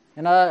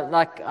 You know,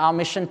 like our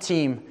mission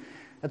team,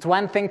 it's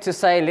one thing to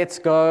say, let's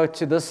go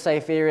to this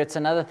safe area. It's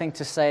another thing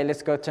to say,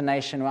 let's go to a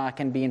nation where I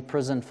can be in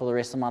prison for the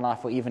rest of my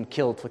life or even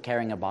killed for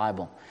carrying a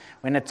Bible.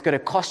 When it's going to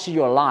cost you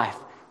your life,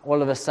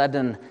 all of a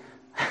sudden,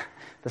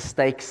 the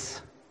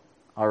stakes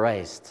are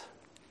raised.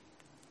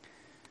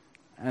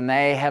 And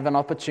they have an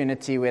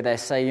opportunity where they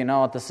say, you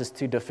know what, this is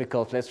too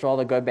difficult. Let's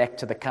rather go back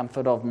to the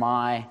comfort of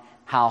my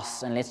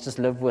house and let's just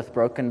live with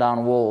broken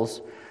down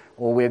walls,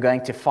 or we're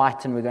going to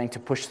fight and we're going to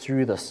push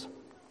through this.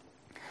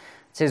 It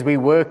says we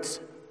worked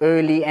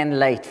early and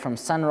late from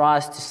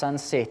sunrise to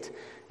sunset,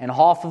 and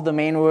half of the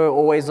men were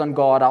always on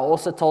guard. I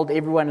also told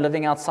everyone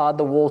living outside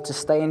the wall to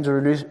stay in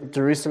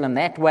Jerusalem.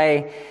 That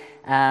way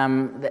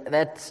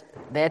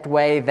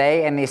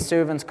they and their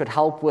servants could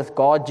help with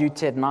guard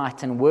duty at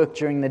night and work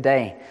during the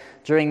day.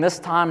 During this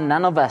time,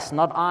 none of us,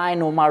 not I,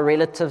 nor my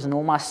relatives,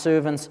 nor my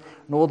servants,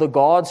 nor the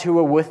guards who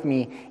were with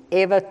me,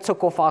 ever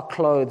took off our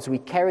clothes. We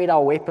carried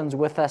our weapons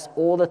with us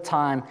all the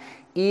time,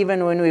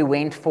 even when we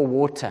went for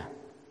water.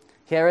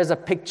 Here is a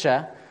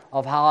picture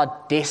of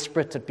how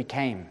desperate it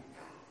became.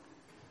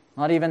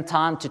 Not even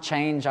time to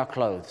change our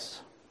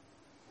clothes.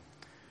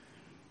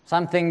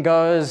 Something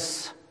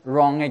goes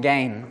wrong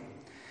again.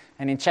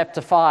 And in chapter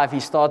 5, he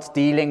starts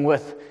dealing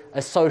with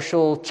a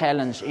social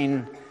challenge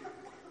in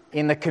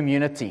the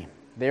community.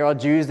 There are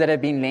Jews that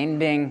have been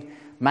lending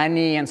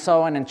money and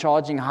so on and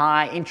charging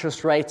high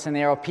interest rates, and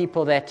there are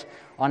people that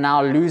are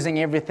now losing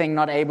everything,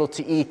 not able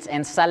to eat,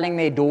 and selling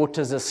their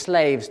daughters as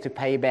slaves to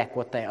pay back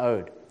what they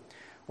owed.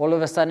 All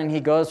of a sudden, he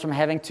goes from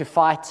having to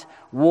fight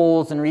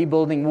walls and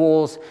rebuilding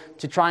walls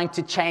to trying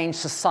to change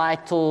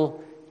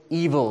societal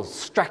evils,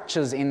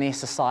 structures in their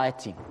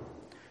society.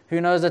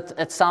 Who knows,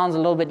 it sounds a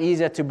little bit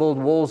easier to build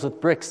walls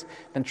with bricks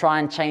than try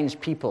and change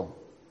people.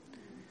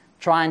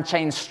 Try and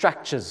change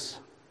structures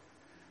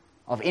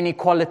of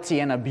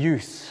inequality and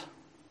abuse.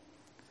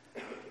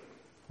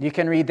 You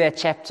can read that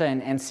chapter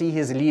and see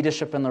his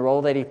leadership and the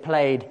role that he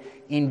played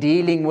in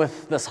dealing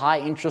with this high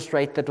interest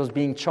rate that was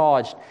being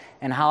charged,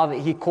 and how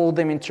he called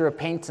them into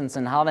repentance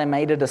and how they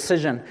made a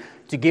decision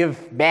to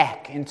give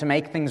back and to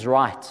make things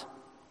right.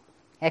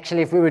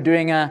 Actually, if we were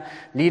doing a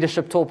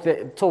leadership talk,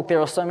 there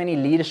are so many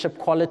leadership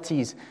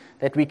qualities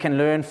that we can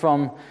learn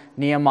from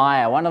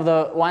Nehemiah. One of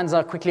the ones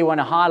I quickly want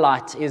to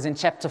highlight is in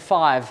chapter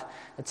 5.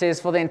 It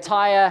says, for the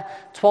entire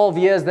 12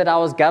 years that I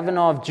was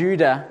governor of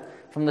Judah,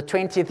 from the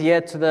 20th year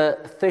to the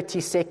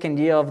 32nd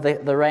year of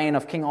the reign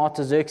of King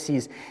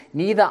Artaxerxes,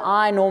 neither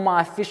I nor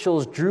my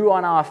officials drew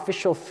on our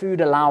official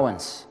food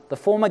allowance. The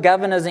former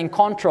governors, in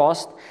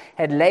contrast,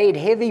 had laid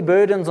heavy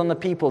burdens on the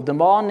people,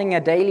 demanding a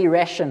daily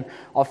ration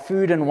of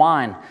food and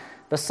wine,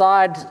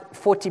 besides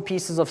 40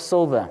 pieces of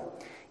silver.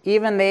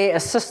 Even their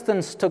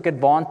assistants took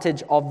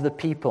advantage of the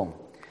people.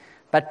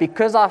 But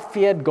because I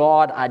feared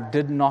God, I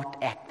did not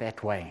act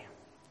that way.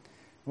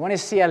 We want to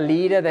see a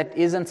leader that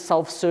isn't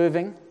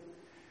self-serving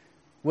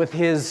with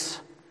his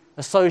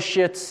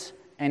associates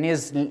and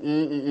his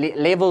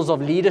levels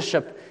of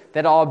leadership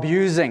that are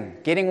abusing,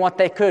 getting what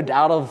they could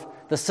out of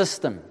the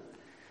system.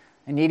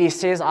 And yet he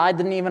says, I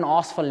didn't even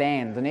ask for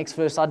land. The next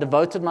verse, I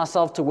devoted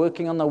myself to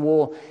working on the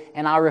wall,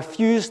 and I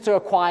refused to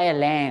acquire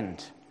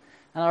land.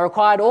 And I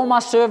required all my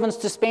servants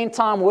to spend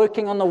time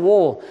working on the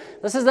wall.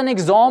 This is an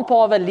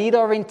example of a leader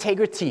of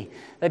integrity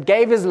that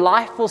gave his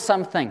life for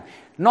something,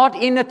 not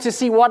in it to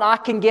see what I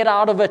can get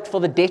out of it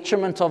for the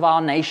detriment of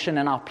our nation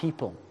and our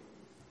people.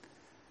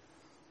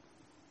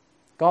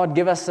 God,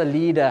 give us a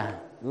leader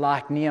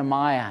like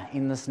Nehemiah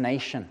in this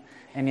nation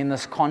and in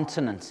this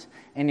continent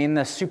and in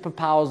the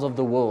superpowers of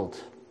the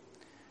world.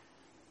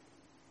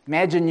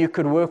 Imagine you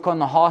could work on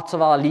the hearts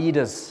of our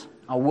leaders,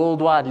 our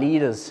worldwide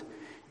leaders,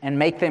 and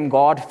make them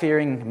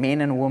God-fearing men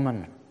and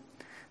women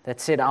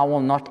that said, I will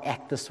not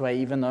act this way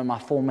even though my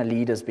former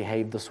leaders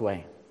behaved this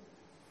way.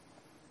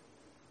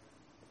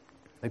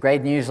 The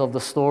great news of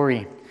the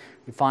story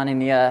we find in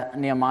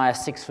Nehemiah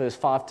 6, verse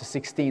 5 to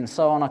 16.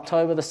 So on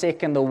October the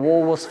 2nd, the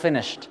war was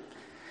finished.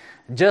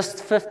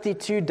 Just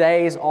 52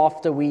 days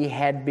after we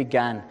had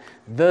begun.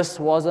 This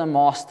was a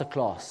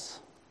masterclass.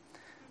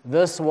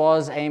 This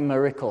was a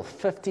miracle.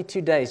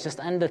 52 days, just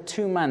under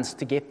 2 months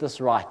to get this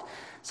right.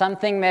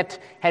 Something that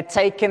had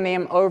taken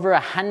them over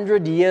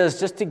 100 years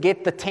just to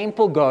get the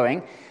temple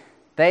going.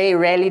 They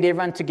rallied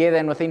everyone together,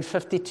 and within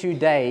 52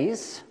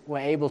 days were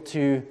able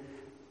to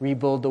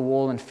rebuild the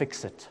wall and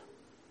fix it.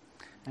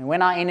 And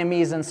when our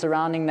enemies and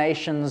surrounding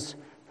nations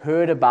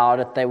heard about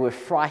it, they were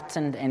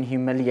frightened and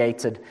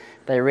humiliated.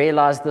 They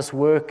realized this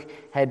work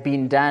had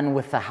been done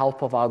with the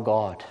help of our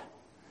God.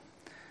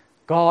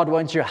 God,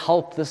 won't you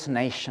help this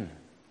nation?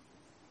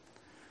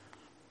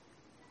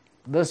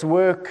 This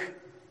work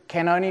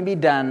can only be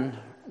done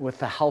with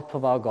the help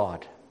of our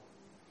God.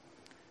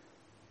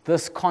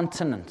 This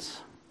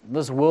continent,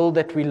 this world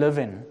that we live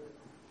in,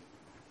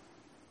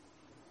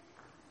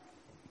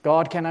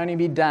 God, can only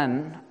be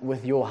done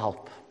with your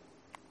help.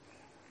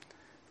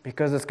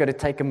 Because it's going to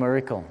take a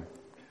miracle.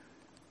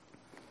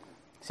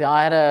 See,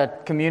 I had a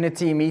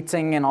community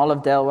meeting in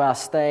Olivedale where I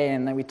stay,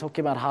 and then we talk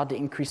about how to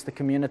increase the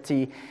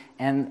community.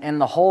 And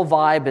the whole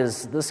vibe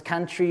is this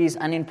country's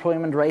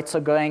unemployment rates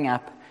are going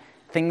up.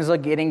 Things are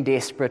getting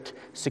desperate.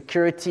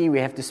 Security, we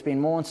have to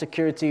spend more on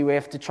security. We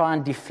have to try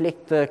and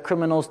deflect the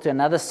criminals to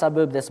another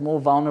suburb that's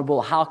more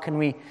vulnerable. How can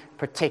we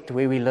protect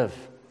where we live?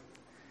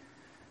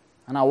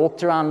 And I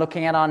walked around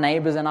looking at our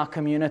neighbors and our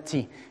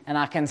community, and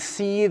I can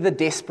see the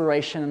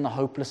desperation and the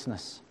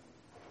hopelessness.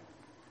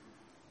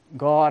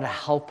 God,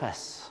 help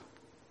us.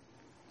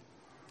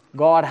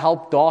 God,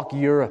 help dark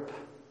Europe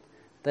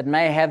that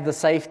may have the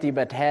safety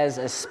but has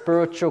a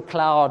spiritual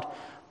cloud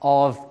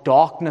of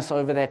darkness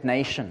over that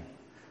nation.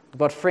 I've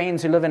got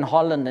friends who live in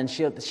Holland, and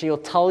she'll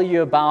tell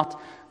you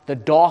about the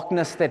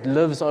darkness that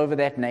lives over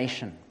that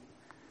nation.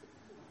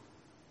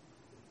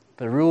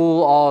 The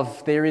rule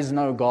of there is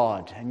no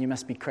God, and you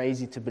must be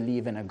crazy to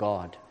believe in a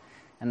God.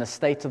 And the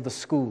state of the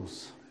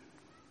schools,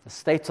 the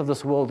state of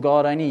this world.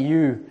 God, only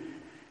you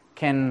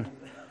can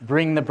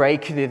bring the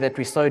breakthrough that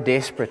we're so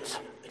desperate.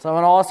 So I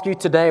want to ask you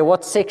today,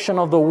 what section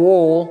of the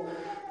wall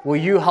will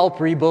you help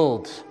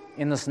rebuild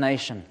in this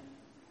nation?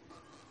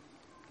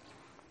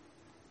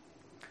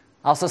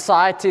 Our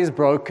society is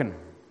broken.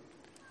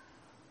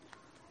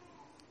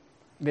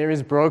 There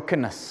is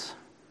brokenness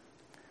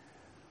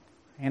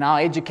in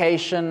our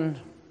education,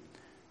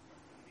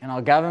 in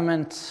our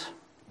government,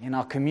 in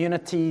our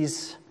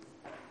communities.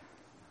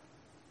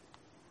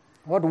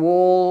 What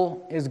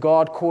wall is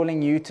God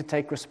calling you to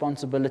take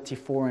responsibility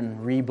for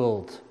and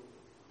rebuild?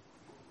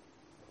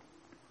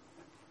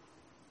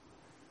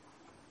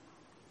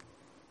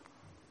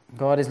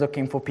 God is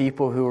looking for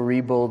people who will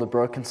rebuild a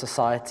broken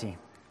society.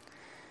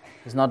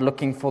 He's not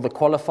looking for the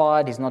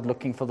qualified. He's not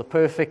looking for the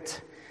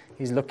perfect.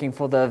 He's looking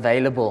for the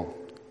available.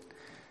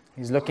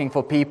 He's looking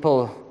for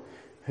people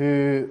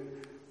who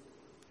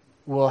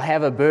will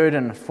have a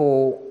burden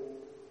for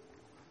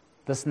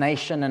this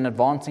nation and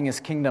advancing His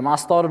kingdom. I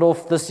started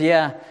off this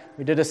year,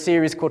 we did a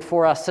series called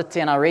For Our City,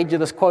 and I read you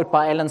this quote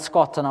by Alan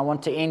Scott, and I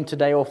want to end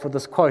today off with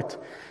this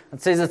quote.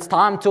 It says, it's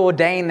time to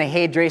ordain the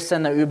hairdresser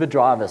and the Uber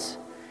drivers,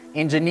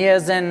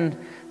 engineers and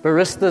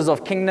baristas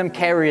of kingdom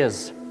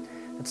carriers.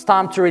 It's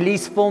time to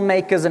release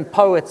filmmakers and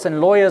poets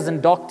and lawyers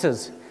and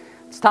doctors.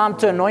 It's time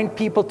to anoint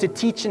people to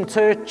teach in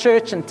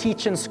church and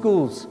teach in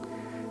schools.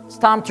 It's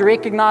time to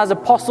recognize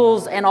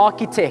apostles and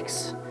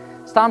architects.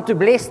 It's time to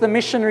bless the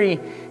missionary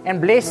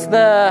and bless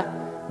the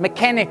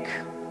mechanic,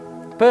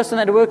 the person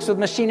that works with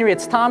machinery.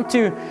 It's time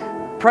to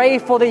pray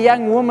for the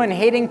young woman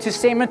heading to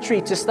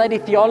seminary to study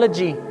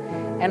theology,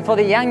 and for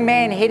the young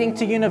man heading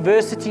to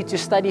university to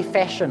study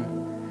fashion.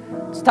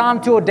 It's time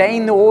to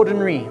ordain the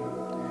ordinary.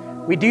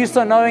 We do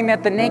so knowing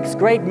that the next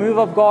great move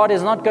of God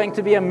is not going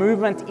to be a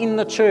movement in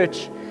the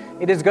church.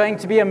 It is going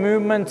to be a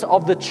movement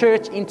of the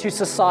church into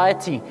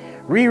society,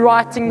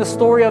 rewriting the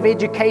story of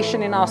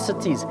education in our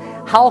cities,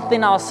 health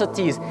in our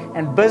cities,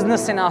 and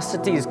business in our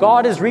cities.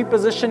 God is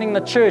repositioning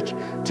the church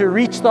to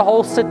reach the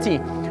whole city,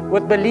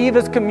 with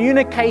believers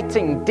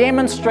communicating,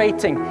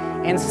 demonstrating,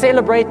 and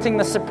celebrating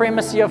the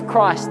supremacy of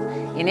Christ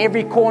in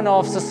every corner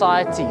of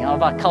society,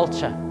 of our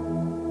culture.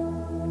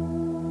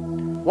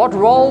 What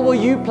role will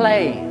you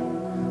play?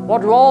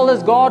 What role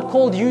has God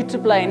called you to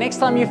play? Next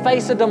time you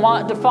face a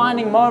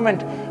defining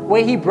moment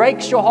where He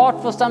breaks your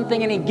heart for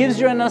something and He gives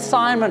you an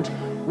assignment,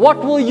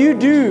 what will you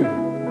do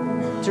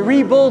to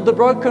rebuild the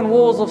broken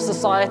walls of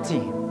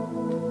society?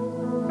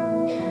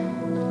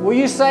 Will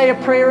you say a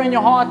prayer in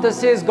your heart that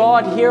says,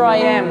 God, here I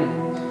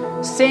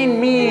am.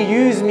 Send me,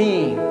 use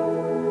me.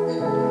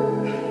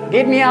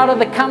 Get me out of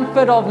the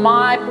comfort of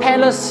my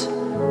palace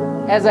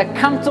as a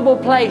comfortable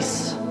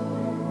place.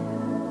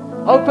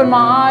 Open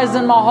my eyes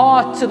and my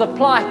heart to the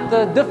plight,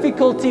 the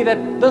difficulty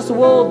that this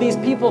world, these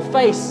people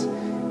face,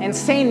 and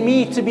send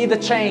me to be the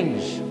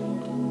change.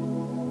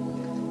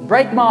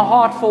 Break my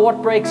heart for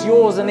what breaks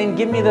yours, and then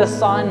give me the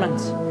assignment.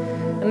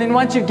 And then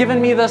once you've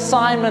given me the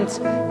assignment,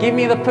 give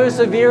me the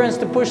perseverance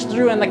to push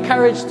through and the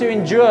courage to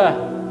endure.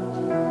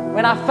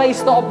 When I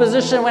face the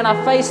opposition, when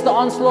I face the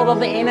onslaught of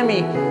the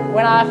enemy,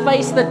 when I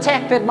face the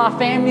attack that my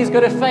family is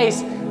going to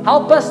face,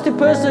 help us to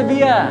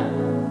persevere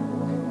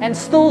and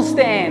still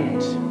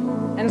stand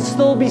and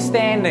still be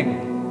standing.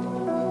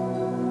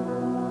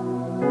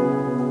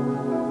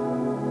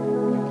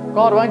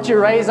 God, won't you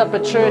raise up a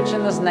church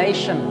in this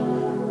nation?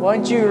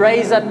 Won't you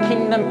raise up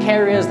kingdom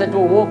carriers that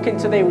will walk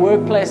into their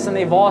workplace and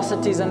their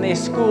varsities and their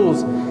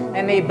schools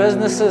and their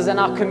businesses and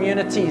our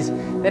communities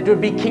that would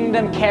be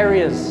kingdom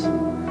carriers?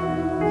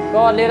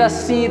 God, let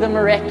us see the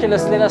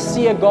miraculous. Let us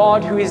see a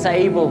God who is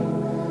able.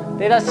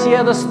 Let us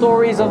hear the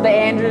stories of the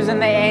Andrews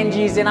and the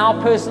Angies in our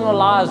personal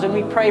lives when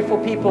we pray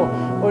for people,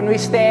 when we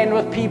stand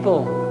with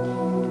people.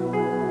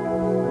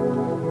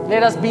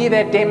 Let us be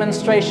that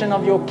demonstration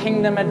of your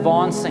kingdom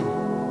advancing.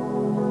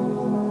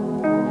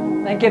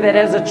 Thank you that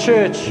as a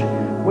church,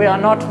 we are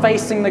not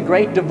facing the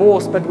great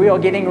divorce, but we are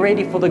getting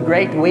ready for the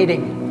great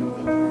wedding.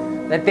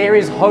 That there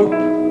is hope.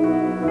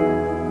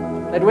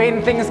 That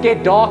when things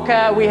get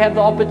darker, we have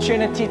the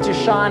opportunity to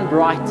shine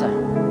brighter.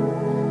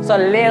 So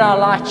let our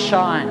light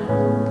shine.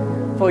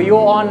 For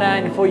your honor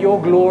and for your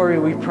glory,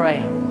 we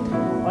pray.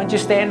 Won't you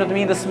stand with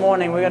me this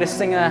morning? We're going to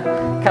sing a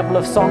couple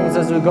of songs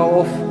as we go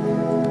off.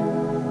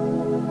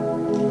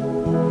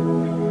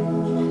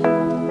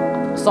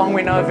 Song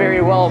we know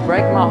very well,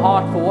 break my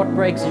heart for what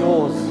breaks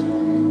yours,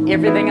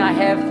 everything I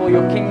have for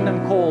your kingdom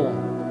call.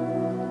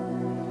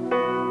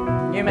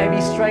 You may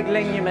be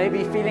struggling, you may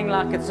be feeling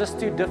like it's just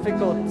too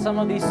difficult. Some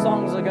of these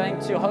songs are going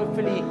to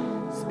hopefully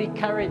speak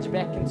courage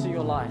back into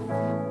your life.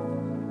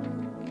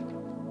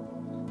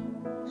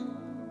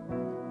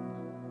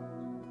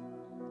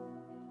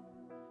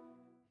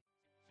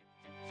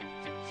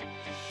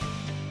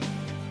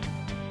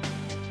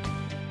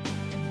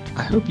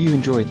 I hope you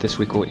enjoyed this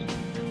recording.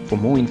 For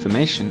more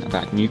information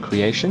about New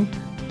Creation,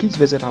 please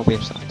visit our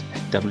website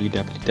at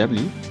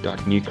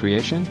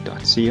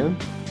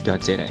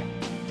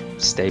www.newcreation.co.za.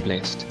 Stay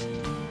blessed.